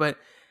little more, but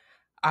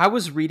I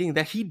was reading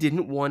that he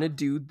didn't want to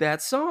do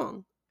that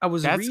song.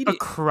 That's a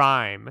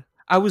crime.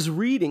 I was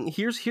reading.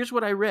 Here's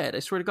what I read. I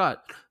swear to God.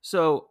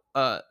 So,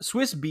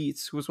 Swiss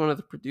Beats was one of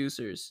the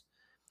producers,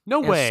 No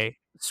and way.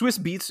 Swiss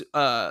Beats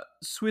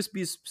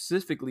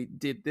specifically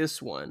did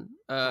this one.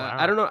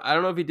 I Wow.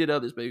 don't know if he did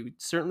others, but he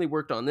certainly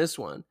worked on this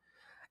one.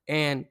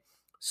 And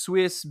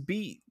Swiss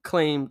Beat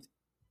claimed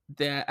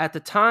that at the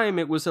time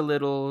it was a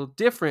little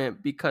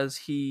different because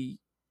he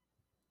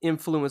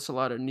influenced a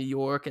lot of New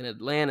York and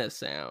Atlanta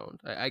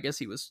sound. I guess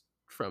he was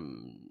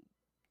from,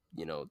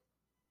 you know,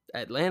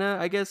 Atlanta,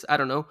 I guess. I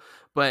don't know.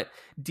 But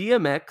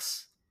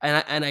DMX,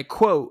 and I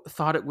quote,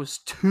 thought it was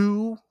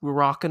too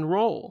rock and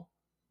roll.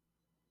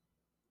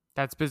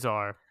 That's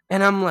bizarre.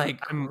 And I'm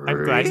like, I'm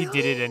glad he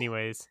did it "Really?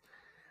 anyways.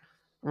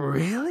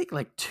 Really?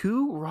 Like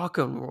too rock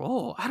and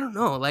roll? I don't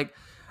know. Like,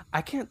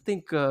 I can't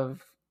think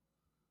of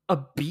a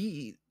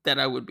beat that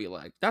I would be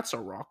like, that's a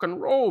rock and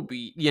roll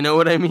beat. You know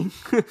what I mean?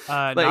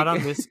 Not Like,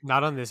 on this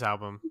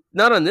album.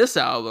 not on this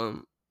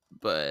album,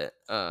 but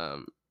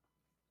I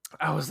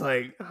was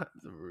like,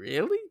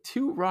 really?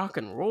 Too rock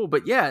and roll?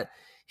 But yeah,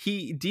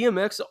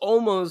 DMX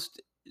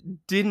almost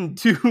didn't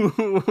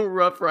do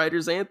Rough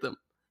Riders Anthem.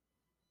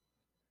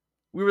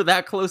 We were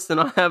that close to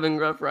not having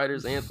Rough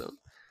Riders Anthem.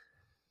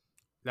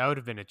 That would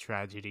have been a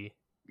tragedy.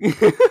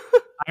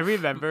 I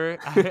remember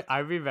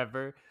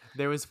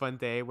there was one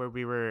day where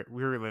we were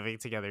living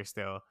together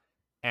still,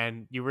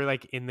 and you were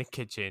like in the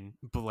kitchen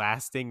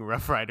blasting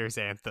Rough Riders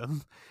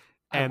Anthem.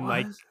 And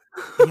like,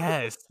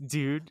 yes,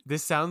 dude,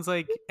 this sounds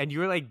like, and you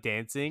were like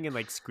dancing and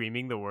like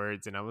screaming the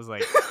words, and I was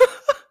like,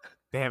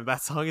 damn,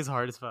 that song is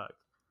hard as fuck.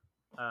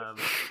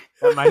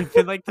 That might have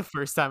been like the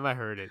first time I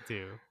heard it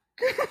too.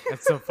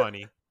 That's so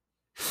funny.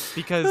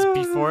 Because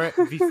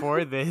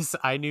before this,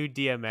 I knew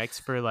DMX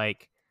for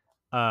like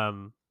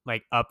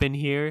Up in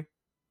Here.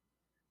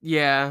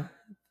 Yeah.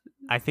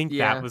 I think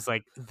Yeah. that was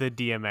like the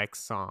DMX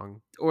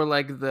song. Or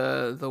like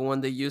the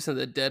one they used in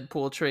the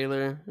Deadpool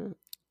trailer.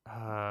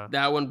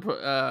 That one,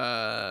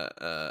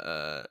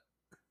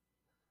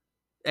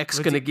 X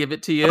gonna give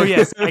it to you. Oh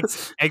yes,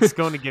 X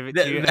gonna give it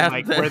to you. And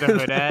like, where the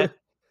hood at?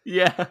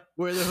 Yeah.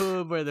 Where the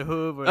hood, where the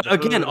hood, where the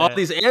Again, hood all at?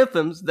 these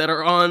anthems that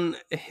are on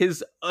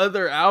his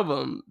other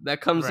album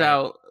that comes Right.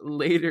 out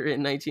later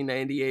in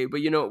 1998.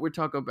 But you know, we're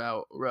talking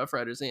about Rough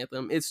Riders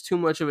Anthem. It's too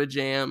much of a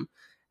jam.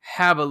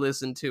 Have a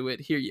listen to it.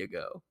 Here you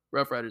go.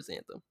 Rough Riders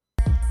Anthem.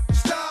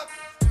 Stop,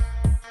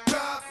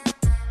 drop,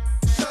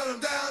 shut 'em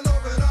down,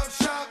 open up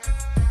shop.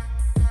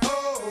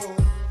 Oh,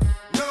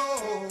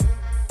 no,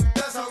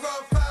 that's how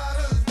Rough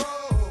Riders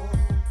roll.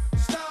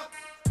 Stop,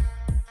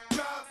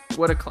 drop.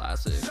 What a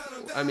classic.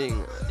 I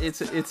mean,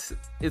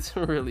 it's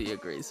really a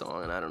great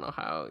song, and I don't know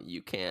how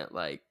you can't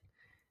like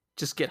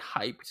just get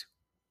hyped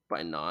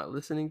by not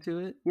listening to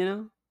it, you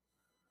know?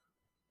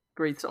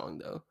 Great song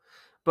though.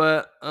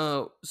 But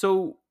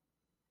so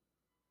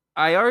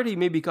I already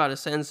maybe got a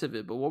sense of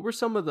it, but what were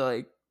some of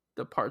the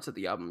parts of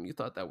the album you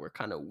thought that were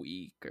kind of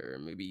weak, or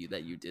maybe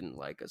that you didn't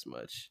like as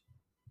much?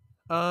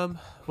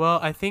 Well,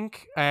 I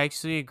think I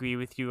actually agree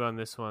with you on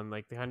this one.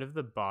 Like, the kind of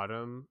the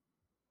bottom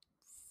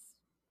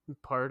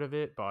part of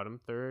it,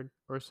 bottom third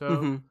or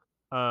so.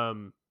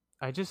 Mhm.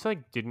 I just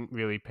like didn't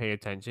really pay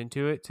attention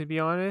to it, to be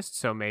honest.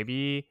 So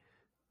maybe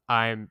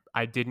I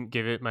didn't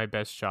give it my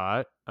best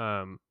shot.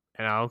 And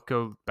I'll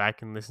go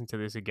back and listen to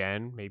this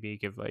again. Maybe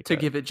give like To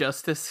give it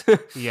justice.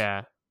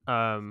 yeah.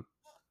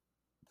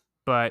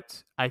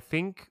 But I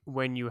think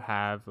when you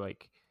have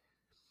like,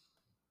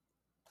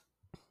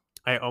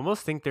 I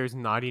almost think there's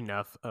not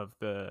enough of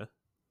the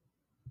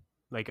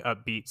like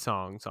upbeat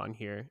songs on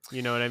here.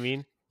 You know what I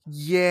mean?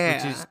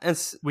 Yeah.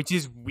 Which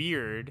is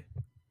weird,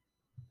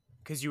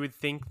 because you would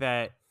think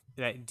that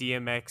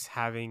DMX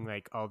having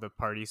like all the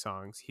party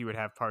songs, he would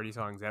have party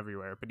songs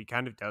everywhere, but he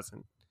kind of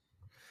doesn't.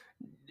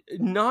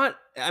 Not,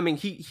 I mean,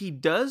 he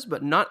does,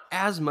 but not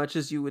as much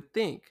as you would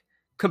think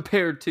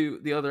compared to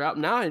the other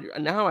album.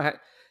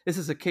 This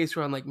is a case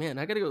where I'm like, man,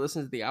 I gotta go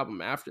listen to the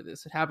album after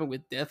this. It happened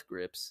with Death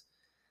Grips,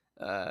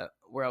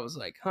 where I was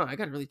like, I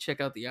gotta really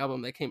check out the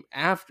album that came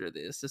after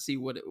this to see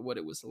what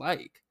it was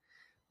like.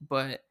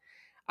 But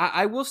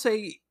I will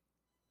say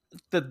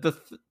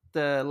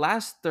the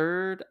last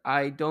third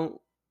I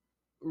don't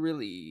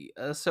really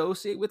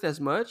associate with as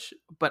much,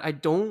 but I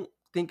don't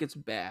think it's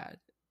bad.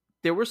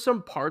 There were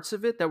some parts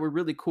of it that were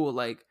really cool,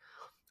 like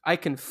I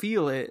Can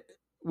Feel It,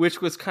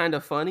 which was kind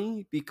of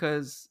funny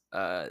because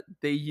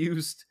they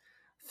used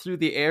Through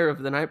the Air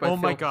of the Night by Oh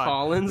Phil my God.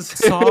 Collins.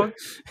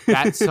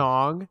 That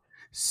song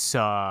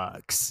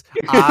sucks.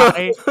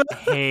 I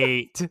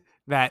hate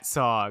that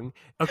song.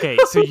 Okay,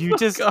 so you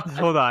just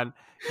hold on.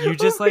 You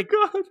just Oh my like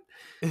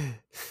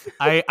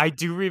God. I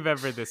do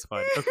remember this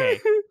one.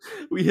 Okay.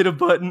 We hit a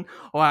button.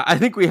 Wow, I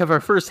think we have our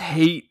first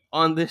hate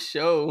on this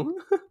show.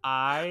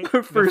 Our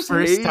first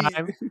hate.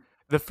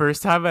 The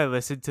first time I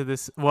listened to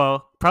this,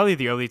 well, probably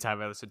the only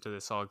time I listened to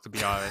this song, to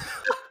be honest.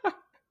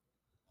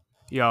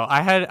 Yo,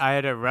 I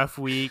had a rough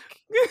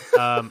week.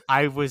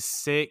 I was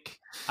sick.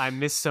 I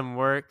missed some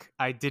work.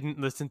 I didn't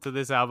listen to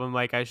this album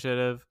like I should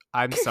have.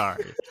 I'm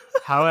sorry.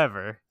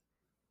 However,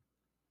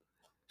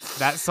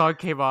 that song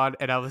came on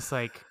and I was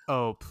like,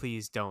 "Oh,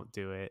 please don't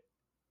do it."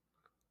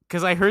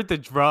 Cuz I heard the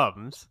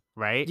drums,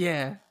 right?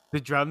 Yeah,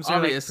 The drums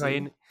are like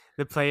obviously.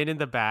 they're playing in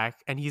the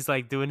back and he's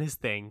like doing his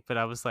thing, but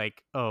I was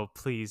like, "Oh,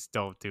 please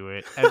don't do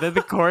it." And then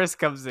the chorus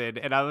comes in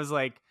and I was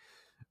like,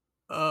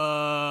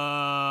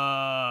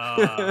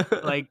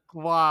 like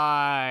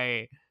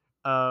why?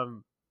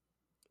 Um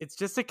it's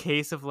just a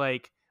case of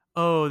like,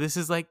 oh, this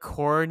is like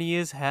corny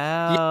as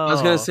Yeah, I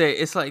was gonna hell. say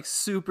it's like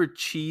super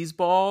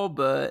cheeseball,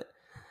 but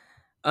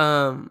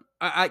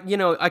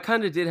I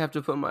kind of did have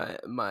to put my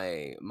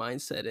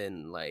mindset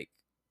in like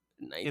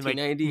In like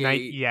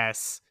night 1998,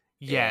 yes.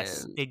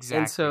 Yes,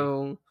 and exactly.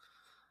 so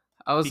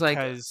I was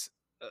like, Because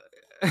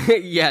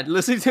yeah,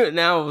 listening to it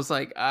now, I was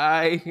like,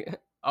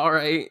 all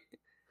right,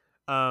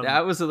 um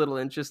that was a little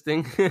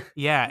interesting.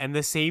 yeah, and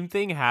the same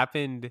thing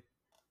happened.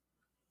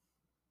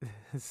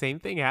 The same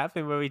thing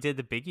happened when we did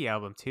the Biggie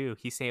album too.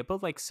 He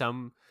sampled like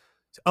some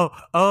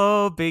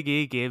oh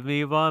Biggie, give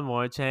me one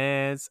more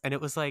chance. And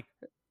it was like,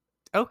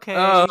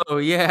 okay, Oh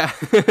yeah,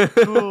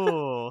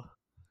 cool.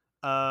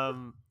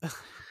 Um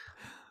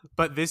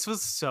but this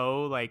was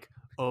so like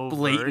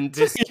overt. blatant.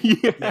 This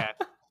Yeah. yeah.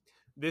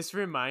 This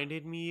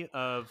reminded me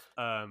of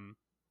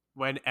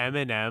when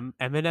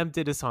Eminem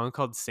did a song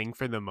called Sing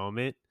for the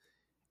Moment,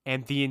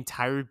 and the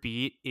entire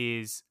beat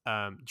is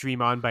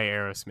Dream On by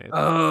Aerosmith.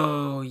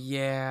 Oh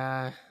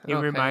yeah. It Okay.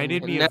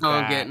 reminded me Now of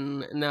I'm that.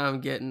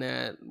 getting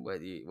at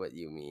what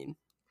you mean.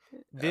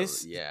 Oh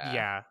This yeah.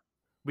 yeah.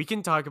 We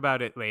can talk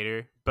about it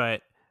later,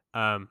 but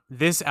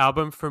this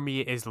album for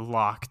me is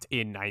locked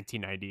in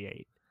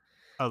 1998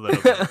 a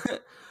little bit.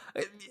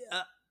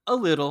 A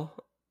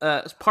little.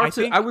 I Parts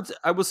of think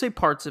I would say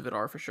parts of it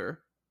are for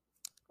sure.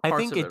 I Parts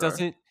think of it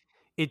are.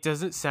 it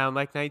doesn't sound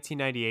like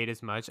 1998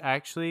 as much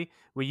actually.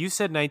 When you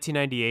said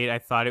 1998, I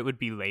thought it would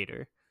be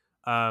later.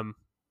 Um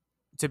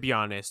to be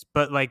honest,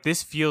 but like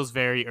this feels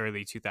very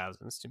early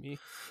 2000s to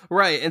me.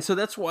 Right, and so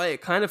that's why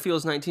it kind of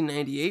feels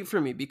 1998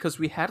 for me because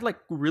we had like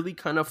really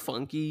kind of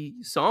funky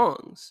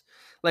songs.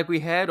 Like we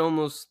had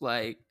almost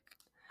like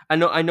I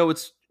know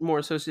it's more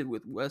associated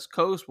with West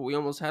Coast, but we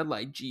almost had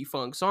like G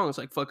funk songs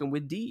like fucking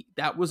with D.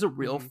 That was a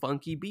real Mhm.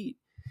 funky beat.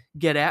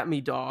 Get at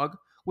Me Dog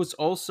was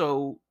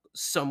also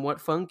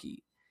somewhat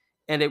funky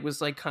and it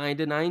was like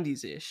kind of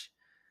 90s ish.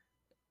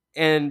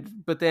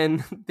 And but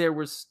then there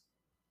was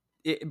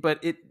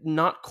but it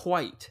not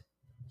quite.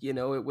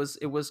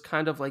 It was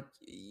kind of like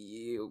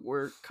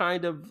we're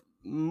kind of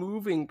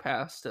moving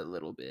past a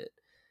little bit.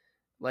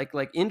 Like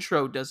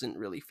intro doesn't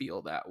really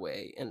feel that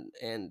way,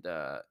 and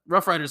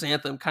Rough Riders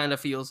Anthem kind of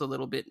feels a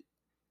little bit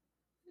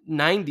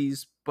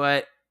 90s,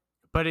 but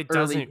But it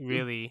early, doesn't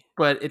really.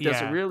 but it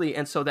doesn't Yeah. really,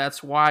 and so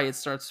that's why it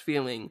starts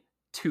feeling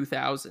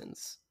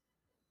 2000s.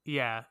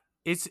 Yeah.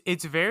 It's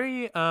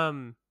very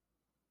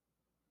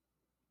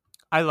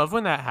I love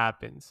when that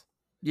happens.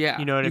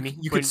 You Yeah, know what I you mean?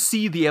 you could When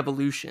see the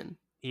evolution.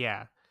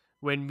 yeah,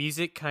 when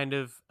music kind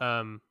of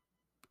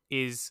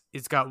is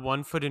it's got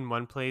one foot in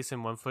one place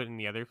and one foot in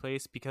the other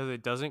place because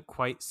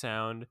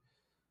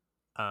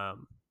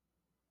um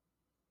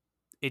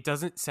it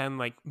doesn't sound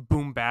like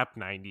boom bap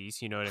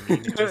 90s, you know what I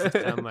mean? It doesn't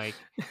sound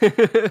like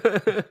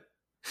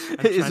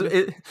I'm is trying to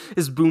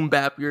is boom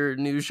bap your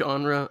new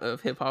genre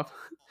of hip hop?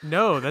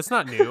 No, that's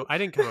not new. I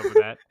didn't come up with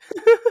that.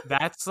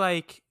 That's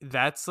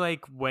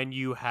like when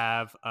you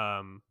have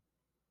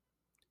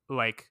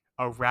like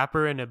a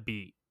rapper and a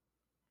beat.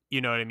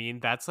 You know what I mean?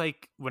 That's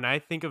like when I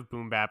think of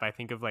boom bap, I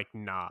think of like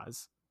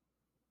Nas.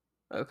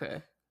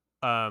 Okay.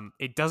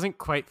 It doesn't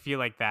quite feel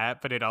like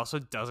that, but it also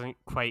doesn't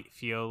quite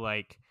feel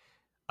like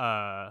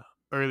uh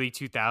early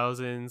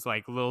 2000s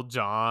like Lil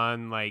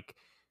Jon, like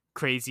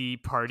crazy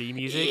party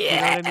music, you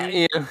know what Yeah, I mean?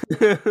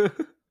 yeah.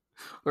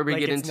 where we Like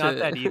get it's not into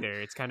that either.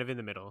 It's kind of in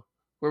the middle.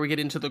 where we get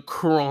into the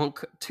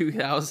crunk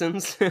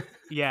 2000s.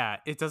 Yeah,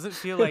 it doesn't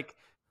feel like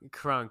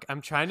crunk.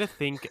 I'm trying to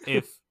think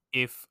if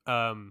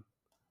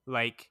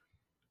like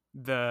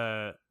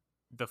the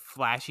the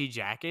flashy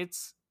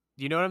jackets.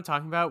 Do you know what I'm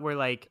talking about? Where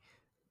like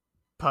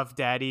Puff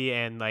Daddy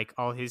and like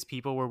all his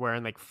people were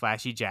wearing like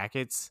flashy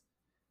jackets.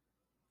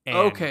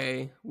 And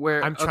Okay,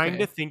 where I'm trying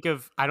to okay. think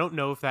of I don't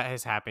know if that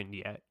has happened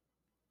yet.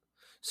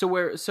 So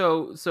where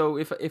so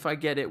if I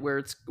get it, where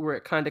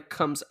it kind of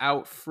comes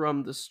out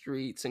from the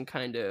streets and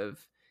kind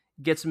of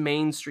gets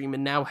mainstream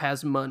and now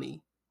has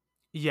money.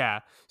 Yeah.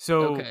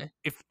 So Okay.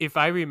 if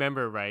I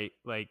remember right,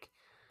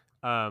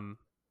 um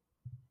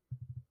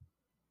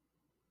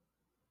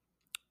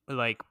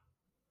like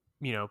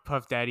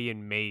Puff Daddy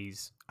and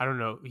Maze. I don't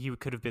know. He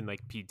could have been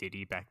like P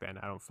Diddy back then.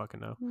 I don't fucking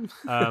know.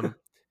 Um,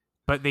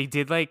 but they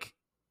did like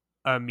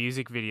a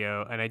music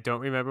video, and I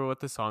don't remember what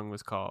the song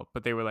was called.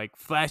 But they were like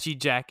flashy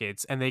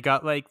jackets, and they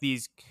got like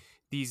these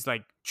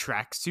like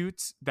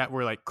tracksuits that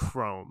were like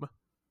chrome,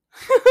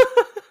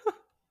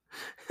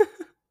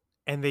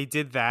 and they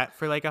did that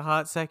for like a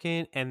hot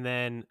second, and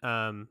then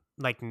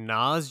like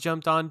Nas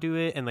jumped onto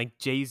it, and like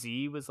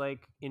Jay-Z was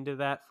like into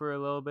that for a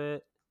little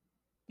bit.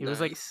 It was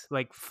Nice.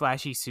 like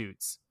flashy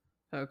suits.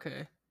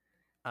 Okay.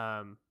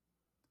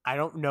 I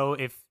don't know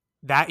if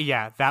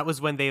that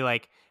was when they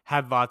like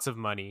had lots of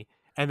money.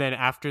 And then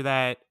after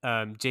that,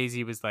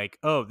 Jay-Z was like,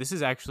 "Oh, this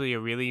is actually a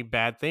really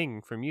bad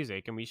thing for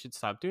music, and we should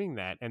stop doing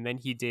that." And then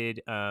he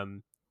did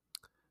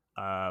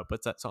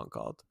what's that song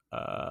called?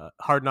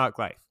 Hard Knock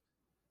Life.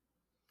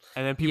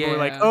 And then people were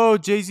like, Yeah. "Oh,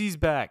 Jay-Z's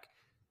back."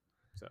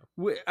 So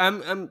We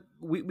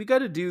got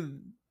to do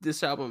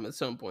this album at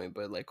some point,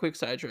 but like quick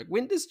sidetrack.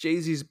 When does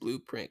Jay-Z's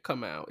Blueprint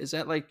come out? Is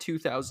that like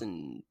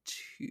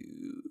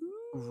 2002?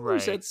 Or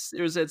right.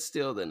 is that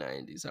still the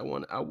 90s? I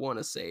want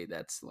to say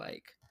that's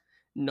like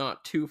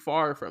not too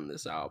far from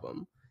this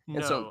album.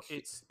 And so No,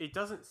 it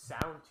doesn't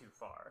sound too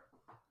far.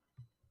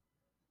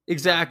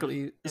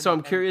 exactly. So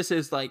I'm curious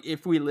is like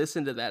if we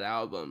listen to that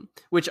album,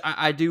 which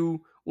I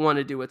do want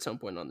to do at some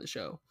point on the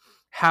show,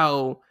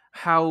 how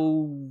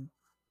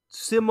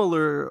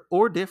similar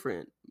or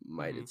different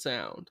might it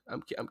sound?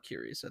 I'm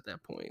curious at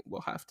that point.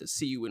 We'll have to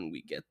see when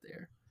we get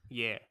there.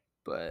 Yeah.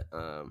 But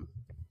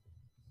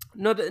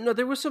no,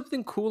 there was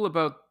something cool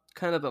about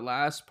kind of the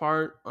last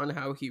part on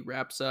how he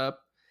wraps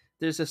up.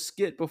 There's a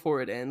skit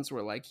before it ends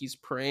where like he's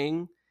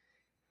praying,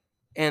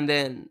 and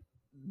then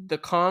the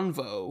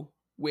convo,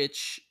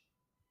 which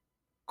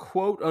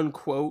quote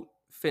unquote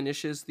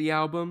finishes the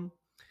album,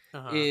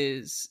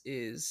 is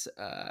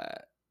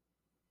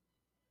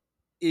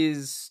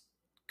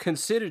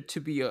considered to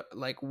be a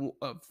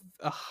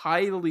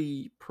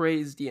highly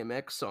praised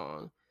DMX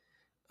song,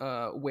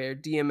 where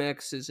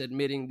DMX is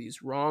admitting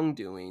these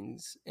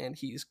wrongdoings and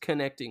he's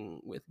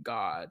connecting with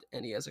God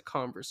and he has a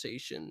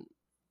conversation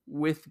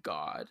with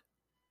God,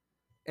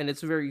 and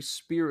it's very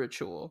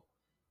spiritual.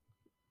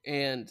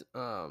 And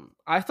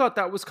I thought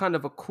that was kind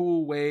of a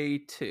cool way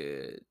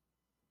to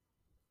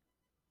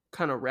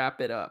kind of wrap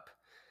it up.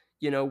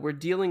 We're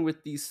dealing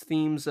with these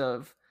themes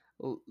of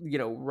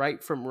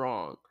right from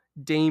wrong,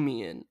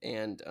 Damien,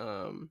 and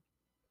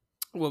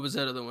what was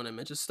that other one I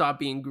mentioned? Stop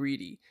being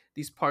greedy.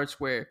 These parts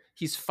where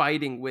he's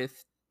fighting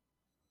with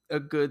a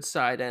good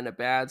side and a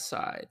bad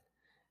side.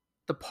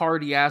 The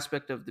party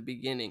aspect of the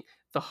beginning,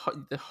 the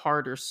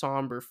harder,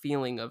 somber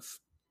feeling of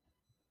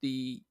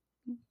the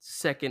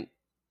second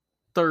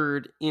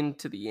third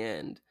into the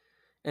end,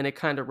 and it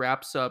kind of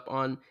wraps up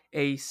on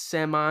a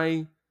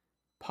semi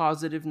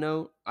positive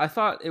note. I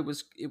thought it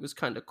was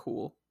kind of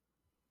cool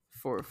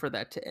for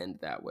that to end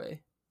that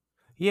way.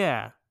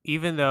 Yeah,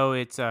 even though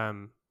it's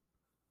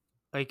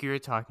like you were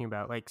talking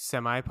about, like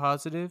semi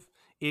positive,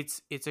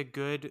 it's a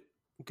good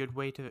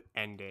way to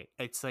end it.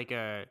 It's like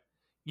a,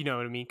 you know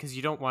what I mean, because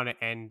you don't want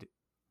to end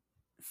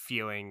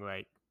feeling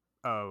like,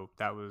 oh,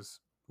 that was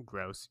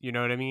gross. You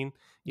know what I mean?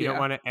 You don't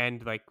want to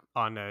end like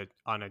on a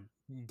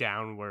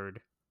downward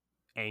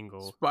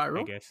angle,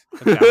 Spiral? I guess.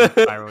 A downward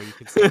spiral, you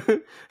could say.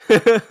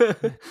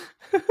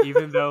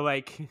 Even though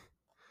like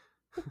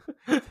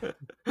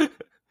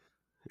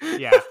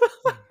yeah.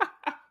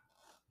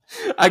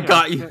 I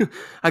got you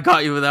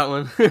with that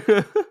one.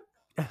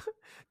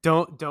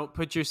 Don't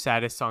put your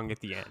saddest song at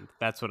the end.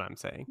 That's what I'm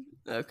saying.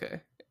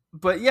 Okay.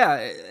 But yeah,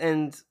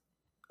 and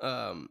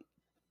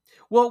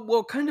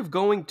well, kind of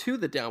going to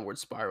the downward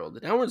spiral. The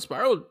downward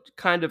spiral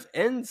kind of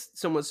ends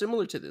somewhat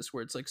similar to this,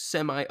 where it's like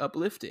semi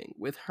uplifting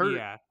with Hurt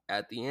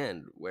at the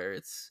end, where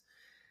it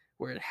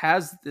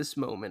has this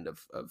moment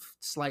of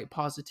slight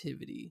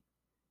positivity,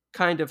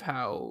 kind of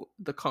how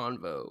the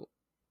convo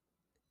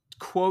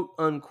quote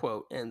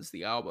unquote ends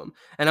the album.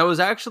 And I was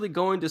actually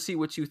going to see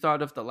what you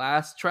thought of the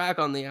last track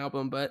on the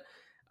album, but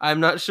I'm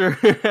not sure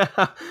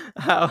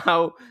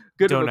how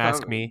good don't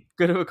ask me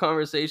good of a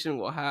conversation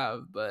we'll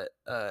have. But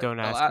don't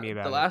ask me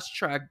about the last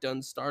track,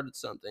 Done Started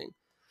Something,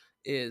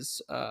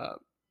 is kind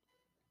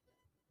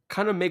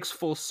of makes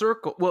full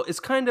circle. Well,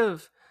 it's kind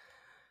of,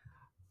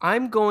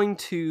 I'm going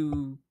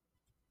to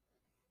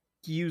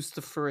use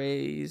the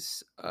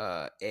phrase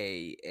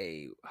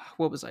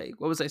what was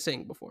I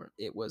saying before?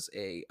 It was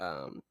an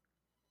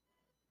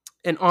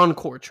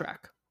encore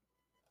track,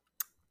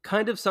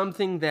 kind of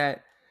something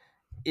that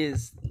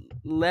is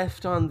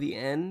left on the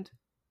end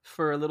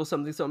for a little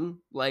something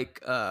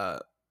like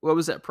what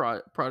was that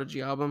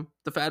Prodigy album,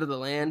 The Fat of the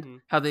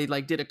Land? How they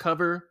like did a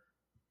cover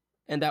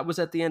and that was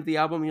at the end of the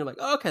album, and you're like,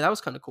 oh, okay, that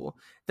was kind of cool.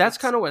 That's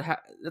kind of what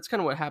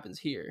happens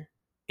here.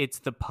 It's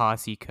the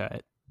posse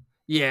cut.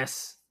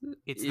 Yes,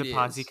 it's the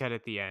posse cut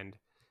at the end,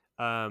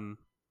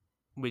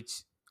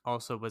 which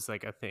also was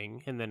like a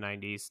thing in the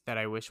 90s that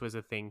I wish was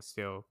a thing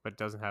still, but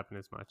doesn't happen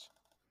as much.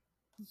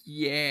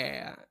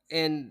 Yeah,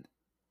 and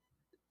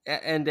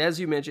as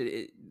you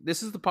mentioned,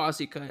 this is the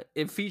posse cut.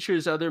 It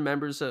features other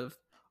members of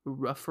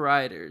Rough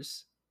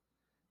Riders,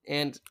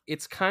 and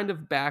it's kind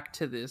of back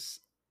to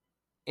this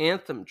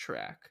anthem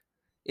track.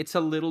 It's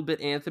a little bit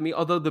anthemy,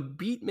 although the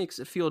beat makes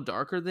it feel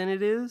darker than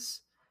it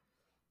is.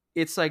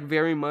 It's like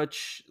very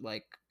much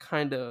like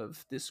kind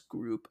of this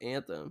group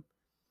anthem.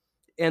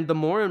 And the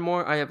more and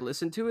more I have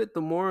listened to it,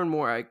 the more and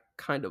more I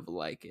kind of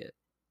like it.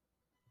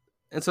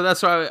 And so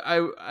that's why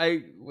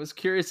I was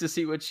curious to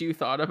see what you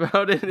thought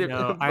about it.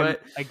 No,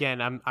 But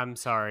I'm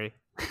sorry.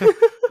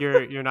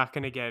 You're not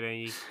gonna get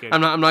any good.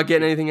 I'm not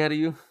getting anything out of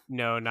you.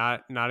 No,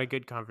 not a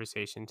good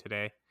conversation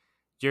today.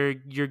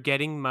 You're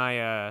getting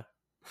my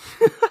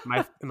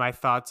my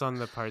thoughts on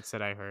the parts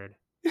that I heard.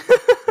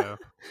 So,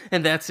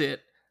 And that's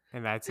it.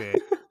 and that's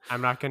it.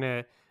 I'm not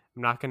gonna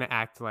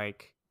act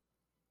like,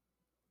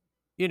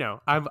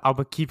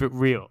 I'll keep it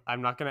real.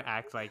 I'm not gonna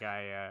act like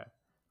I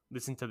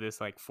listened to this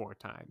like 4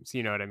 times.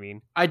 You know what I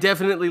mean? I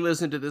definitely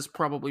listened to this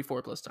probably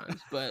 4+ times,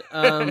 but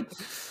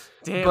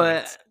Damn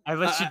but it! I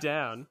let you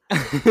down.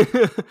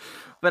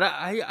 but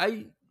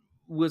I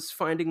was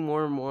finding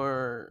more and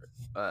more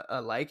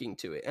a liking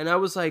to it, and I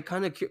was like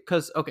kind of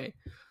because okay,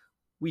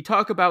 we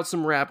talk about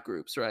some rap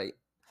groups, right?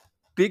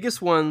 Biggest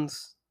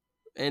ones,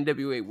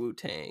 NWA,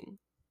 Wu-Tang.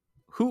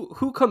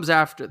 Who comes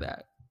after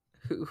that?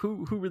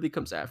 Who really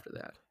comes after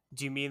that?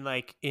 Do you mean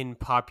like in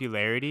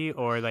popularity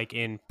or like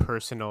in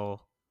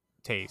personal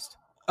taste?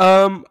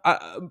 I want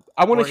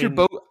Or to hear in-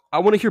 both. I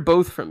want to hear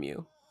both from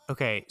you.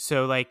 Okay,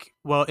 so like,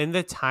 well, in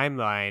the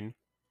timeline,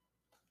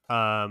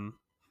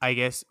 I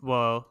guess,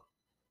 well,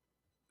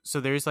 so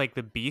there's like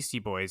the Beastie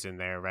Boys in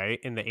there, right?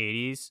 In the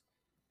 80s,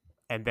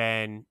 and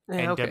then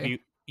Yeah, okay.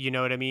 you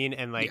know what I mean?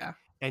 And like Yeah.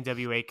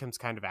 NWA comes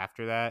kind of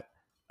after that.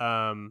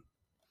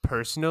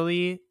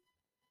 Personally,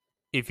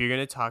 if you're going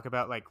to talk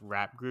about like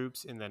rap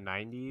groups in the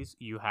 90s,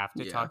 you have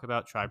to Yeah. talk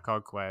about Tribe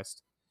Called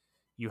Quest.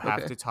 You have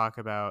Okay. to talk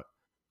about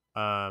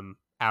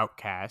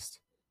Outkast,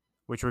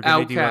 which we're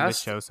going to do on the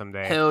Outkast. show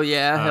someday. Hell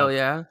yeah, hell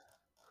yeah.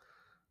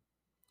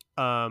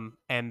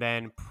 And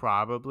then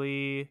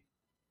probably,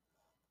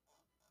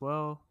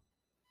 well,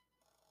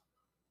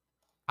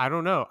 I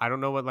don't know. I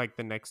don't know what like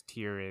the next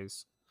tier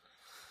is.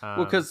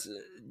 Well, because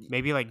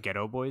Maybe like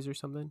Ghetto Boys or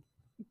something.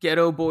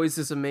 Ghetto Boys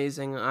is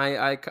amazing.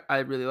 I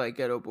really like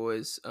Ghetto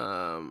Boys.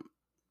 But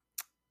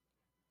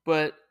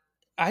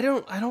I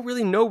don't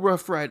really know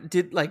Rough Rider.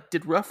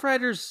 Did Rough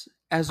Riders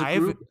as a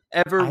group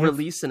ever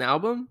release an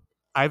album?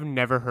 I've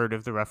never heard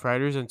of the Rough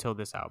Riders until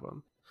this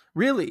album.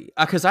 Really?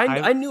 Because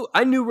I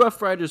knew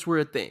Rough Riders were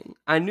a thing.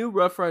 I knew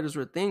Rough Riders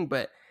were a thing,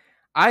 but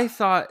I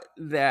thought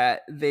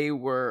that they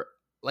were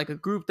like a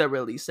group that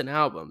released an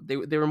album.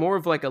 They were more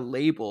of like a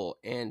label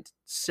and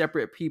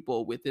separate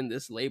people within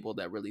this label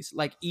that released.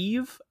 Like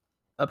Eve,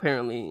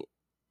 apparently,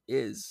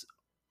 is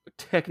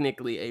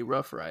technically a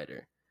Rough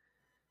Rider,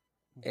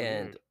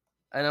 Weird.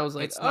 and I was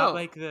like, It's oh, not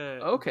like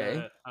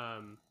okay.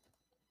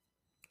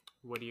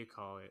 What do you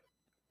call it?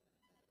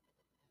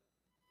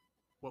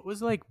 What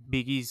was like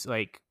Biggie's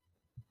like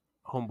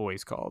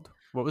homeboys called?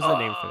 What was the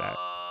name for that?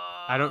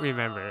 I don't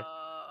remember.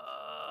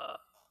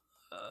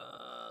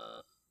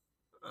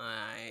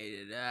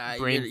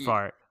 Brain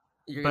fart.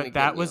 But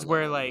that was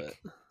where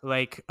like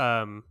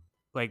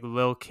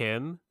Lil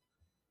Kim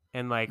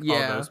and like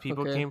all those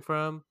people came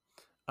from.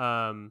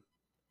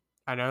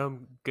 I know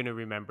I'm gonna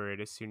remember it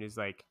as soon as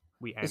like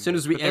we end. As soon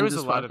as we end this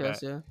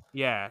podcast,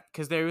 yeah,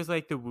 because there was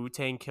like the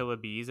Wu-Tang Killer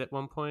Bees at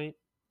one point,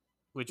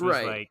 which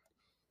was like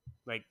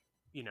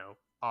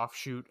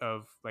offshoot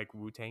of like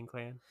Wu-Tang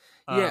Clan.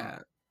 Yeah.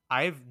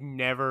 I've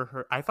never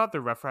heard. I thought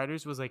the Rough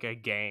Riders was like a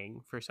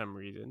gang for some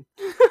reason.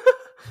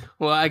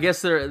 Well, I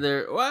guess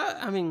they're. Well,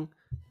 I mean,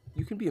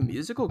 you can be a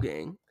musical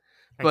gang,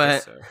 I but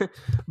guess so.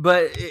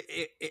 but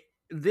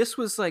this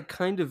was like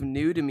kind of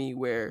new to me,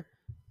 where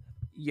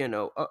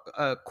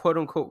a quote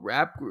unquote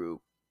rap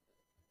group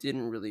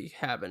didn't really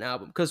have an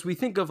album, because we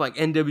think of like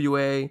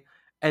NWA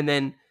and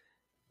then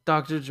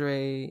Dr.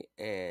 Dre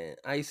and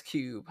Ice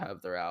Cube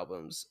have their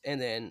albums, and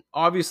then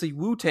obviously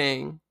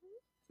Wu-Tang,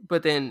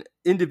 but then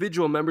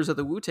individual members of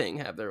the Wu-Tang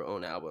have their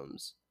own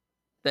albums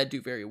that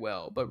do very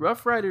well. But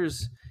Rough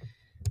Riders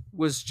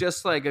was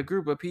just like a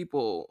group of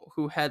people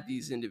who had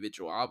these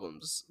individual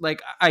albums.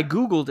 Like I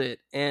googled it,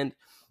 and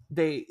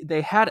they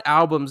had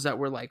albums that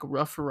were like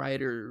Rough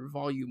Rider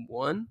Volume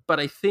 1, but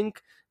I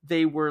think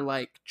they were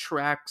like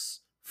tracks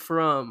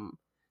from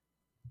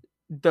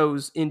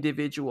those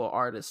individual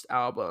artist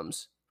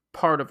albums,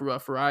 part of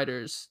Rough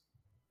Riders.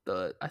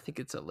 I think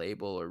it's a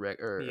label or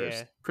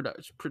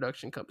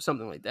production company,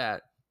 something like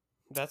that.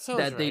 That sounds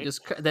that right. they just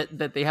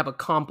that they have a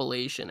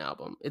compilation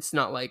album. It's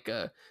not like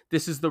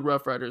this is the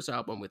Rough Riders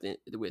album with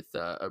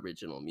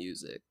original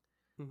music.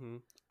 Mm-hmm.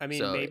 I mean,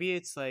 so, maybe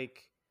it's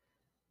like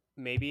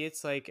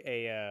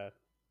a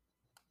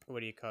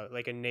what do you call it?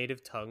 Like a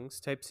Native Tongues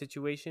type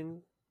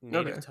situation.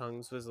 Native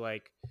Tongues was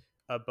like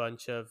a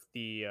bunch of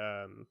the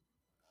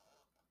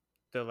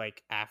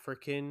like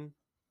African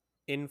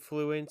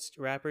influenced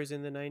rappers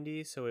in the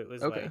 90s. So it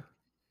was like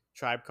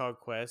Tribe Called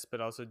Quest, but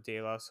also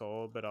De La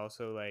Soul, but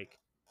also like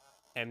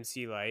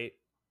MC Light,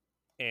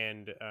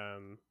 and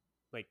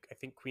like I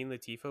think Queen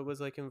Latifah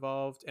was like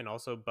involved, and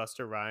also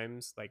Busta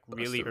Rhymes, like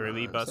really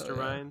early Busta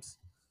Rhymes.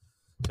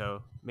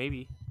 So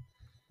maybe.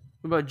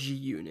 What about G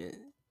Unit?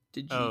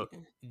 G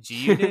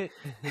Unit?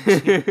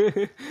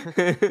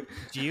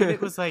 G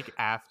Unit was like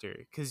after,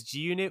 because G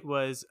Unit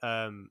was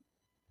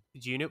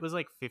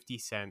like 50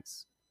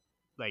 Cent's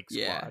like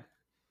squad.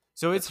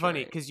 So it's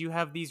funny because you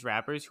have these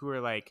rappers who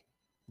are like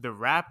the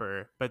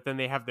rapper, but then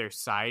they have their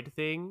side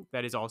thing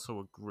that is also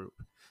a group.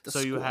 The So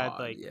you had Squad,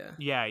 like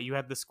yeah. you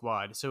had the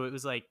Squad. So it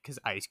was like because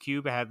Ice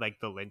Cube had like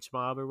the Lynch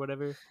Mob or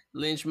whatever.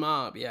 Lynch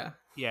Mob, yeah.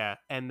 Yeah,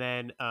 and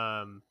then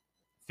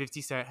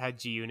 50 Cent had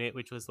G Unit,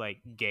 which was like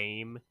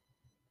Game.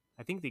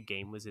 I think the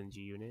Game was in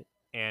G Unit,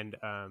 and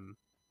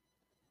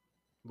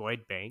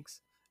Lloyd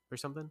Banks or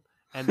something.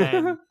 And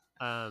then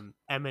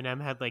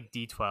Eminem had like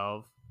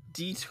D12.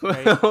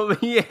 D12,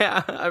 right?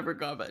 Yeah, I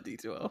forgot about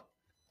D12.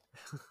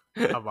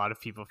 A lot of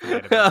people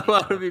forget A about D12.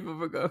 lot of people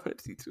forgot about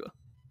D12.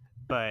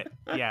 But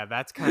yeah,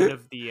 that's kind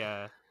of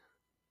the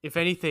if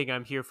anything,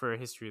 I'm here for a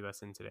history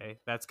lesson today.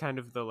 That's kind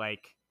of the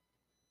like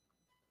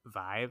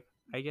vibe,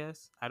 I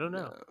guess. I don't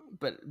know.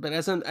 But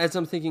as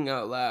I'm thinking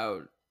out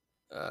loud,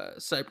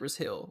 Cypress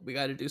Hill. We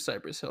got to do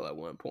Cypress Hill at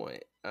one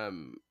point.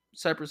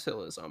 Cypress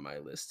Hill is on my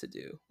list to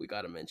do. We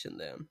got to mention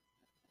them.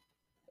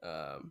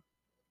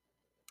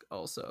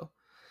 Also,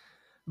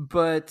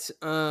 but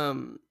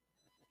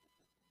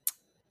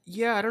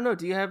yeah, I don't know.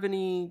 Do you have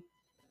any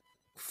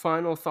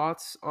final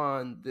thoughts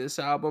on this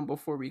album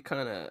before we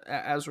kind of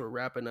as we're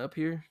wrapping up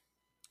here?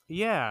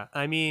 Yeah,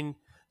 I mean,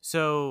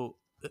 so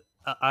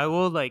I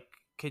will like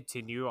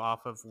continue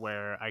off of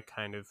where I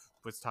kind of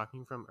was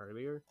talking from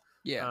earlier.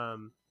 Yeah.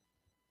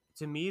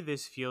 To me,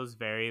 this feels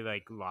very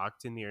like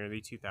locked in the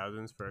early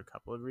 2000s for a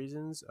couple of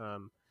reasons.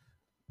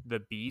 The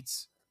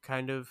beats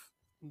kind of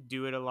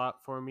do it a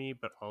lot for me,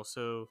 but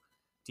also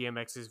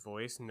DMX's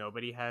voice.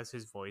 Nobody has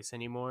his voice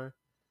anymore.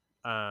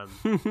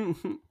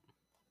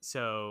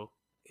 So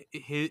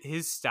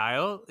his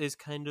style is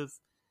kind of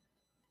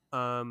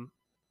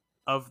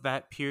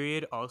that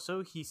period.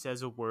 Also, he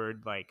says a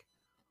word like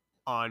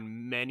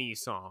on many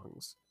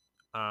songs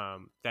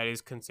that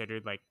is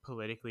considered like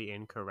politically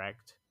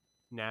incorrect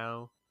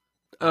now.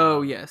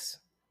 Oh yes.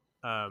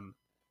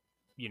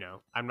 You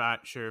know, I'm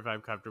not sure if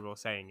I'm comfortable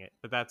saying it,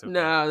 but that's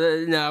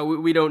okay. No,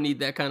 we don't need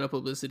that kind of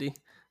publicity.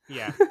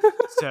 Yeah.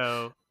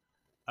 So,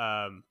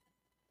 but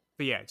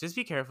yeah, just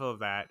be careful of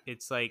that.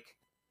 It's like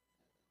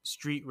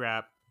street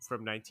rap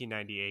from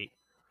 1998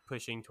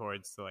 pushing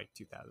towards the like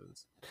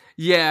 2000s.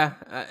 Yeah,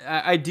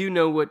 I do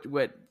know what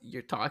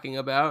you're talking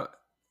about,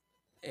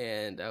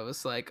 and I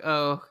was like,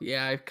 oh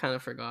yeah, I kind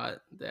of forgot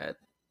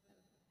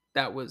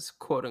that was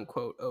quote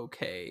unquote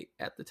okay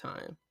at the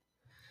time,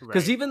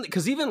 because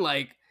even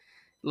like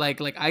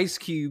Ice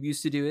Cube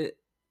used to do it.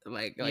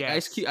 Like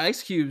yes.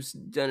 Ice Cube's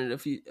done it a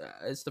few.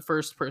 It's the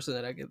first person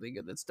that I can think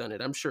of that's done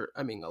it. I'm sure.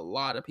 I mean, a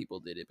lot of people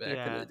did it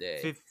back in the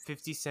day.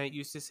 50 Cent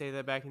used to say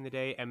that back in the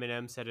day.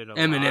 Eminem said it a lot.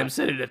 Eminem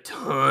said it a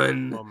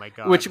ton. Oh my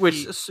god!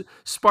 Which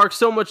sparked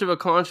so much of a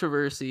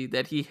controversy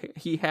that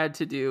he had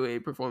to do a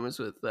performance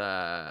with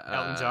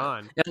Elton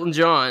John. Elton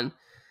John,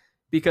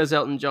 because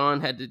Elton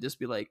John had to just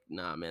be like,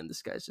 "Nah, man,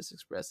 this guy's just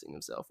expressing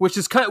himself," which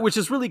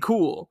is really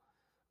cool.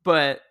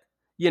 But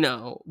you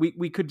know,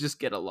 we could just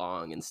get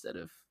along instead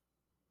of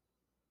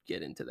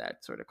get into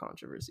that sort of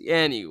controversy.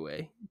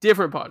 Anyway,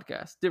 different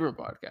podcast.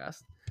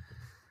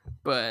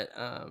 But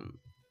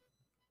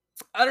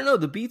I don't know,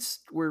 the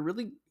beats were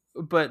really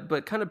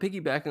but kind of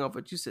piggybacking off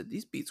what you said,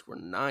 these beats were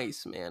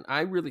nice, man.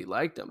 I really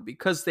liked them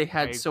because they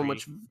had so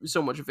much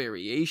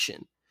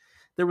variation.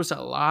 There was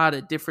a lot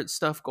of different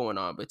stuff going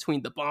on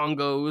between the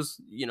bongos,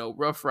 you know,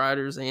 Rough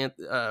Riders Anthem,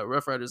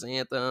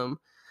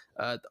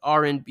 the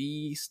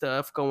R&B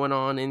stuff going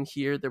on in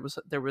here. There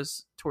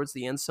was towards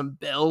the end some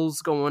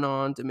bells going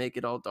on to make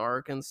it all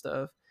dark and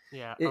stuff.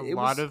 Yeah, a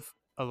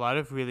lot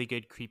of really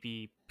good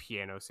creepy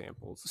piano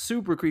samples.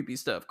 Super creepy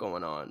stuff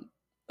going on.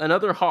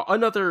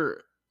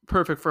 Another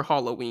perfect for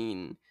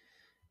Halloween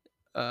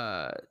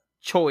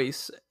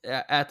choice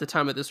at the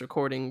time of this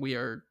recording. We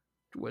are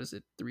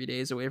 3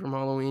 days away from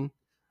Halloween.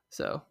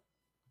 So,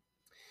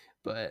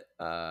 but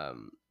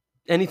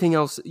anything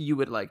else you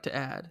would like to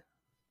add?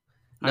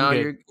 No,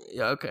 you're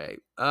okay.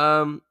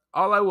 All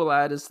I will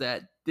add is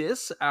that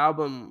this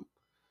album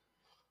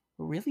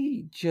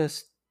really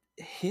just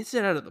hits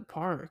it out of the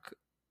park.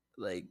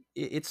 Like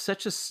it's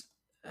such a.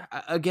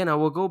 Again, I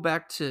will go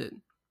back to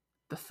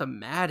the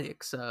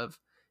thematics of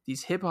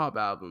these hip hop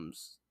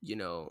albums. You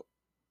know,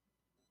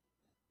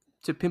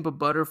 To Pimp a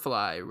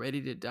Butterfly,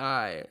 Ready to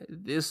Die,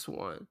 this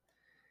one.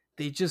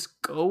 They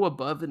just go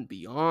above and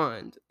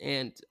beyond.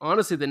 And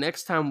honestly, the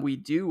next time we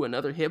do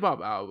another hip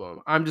hop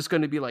album, I'm just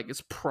going to be like,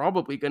 it's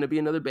probably going to be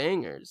another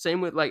banger. Same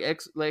with like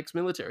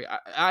Ex-Military.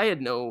 I had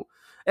no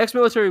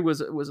Ex-Military was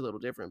a little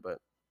different, but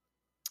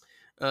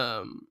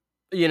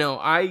you know,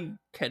 I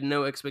had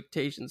no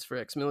expectations for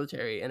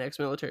Ex-Military, and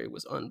Ex-Military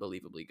was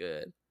unbelievably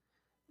good.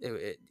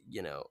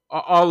 You know,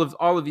 all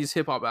of these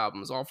hip hop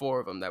albums, all 4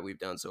 of them that we've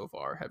done so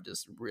far, have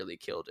just really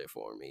killed it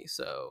for me.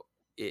 So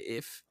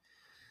if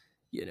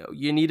you know,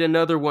 you need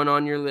another one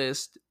on your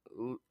list,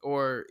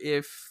 or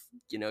if,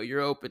 you know,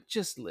 you're open,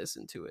 just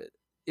listen to it.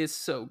 It's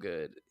so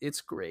good. It's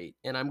great.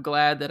 And I'm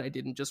glad that I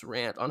didn't just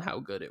rant on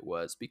how good it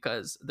was,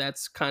 because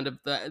that's kind of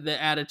the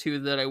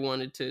attitude that I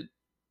wanted to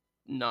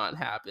not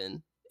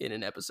happen in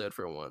an episode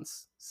for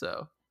once.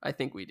 So I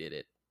think we did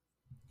it.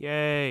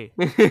 Yay.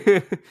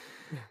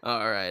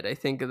 All right, I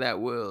think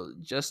that will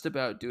just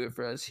about do it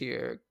for us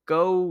here.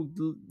 Go,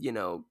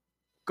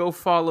 go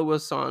follow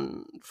us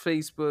on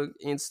Facebook,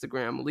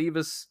 Instagram, leave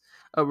us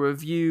a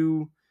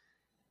review,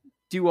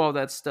 do all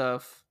that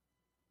stuff.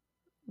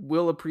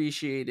 We'll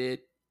appreciate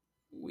it.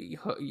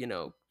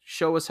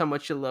 Show us how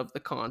much you love the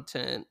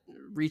content.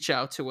 Reach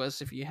out to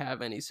us if you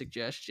have any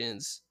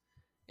suggestions,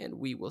 and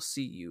we will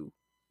see you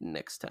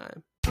next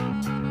time.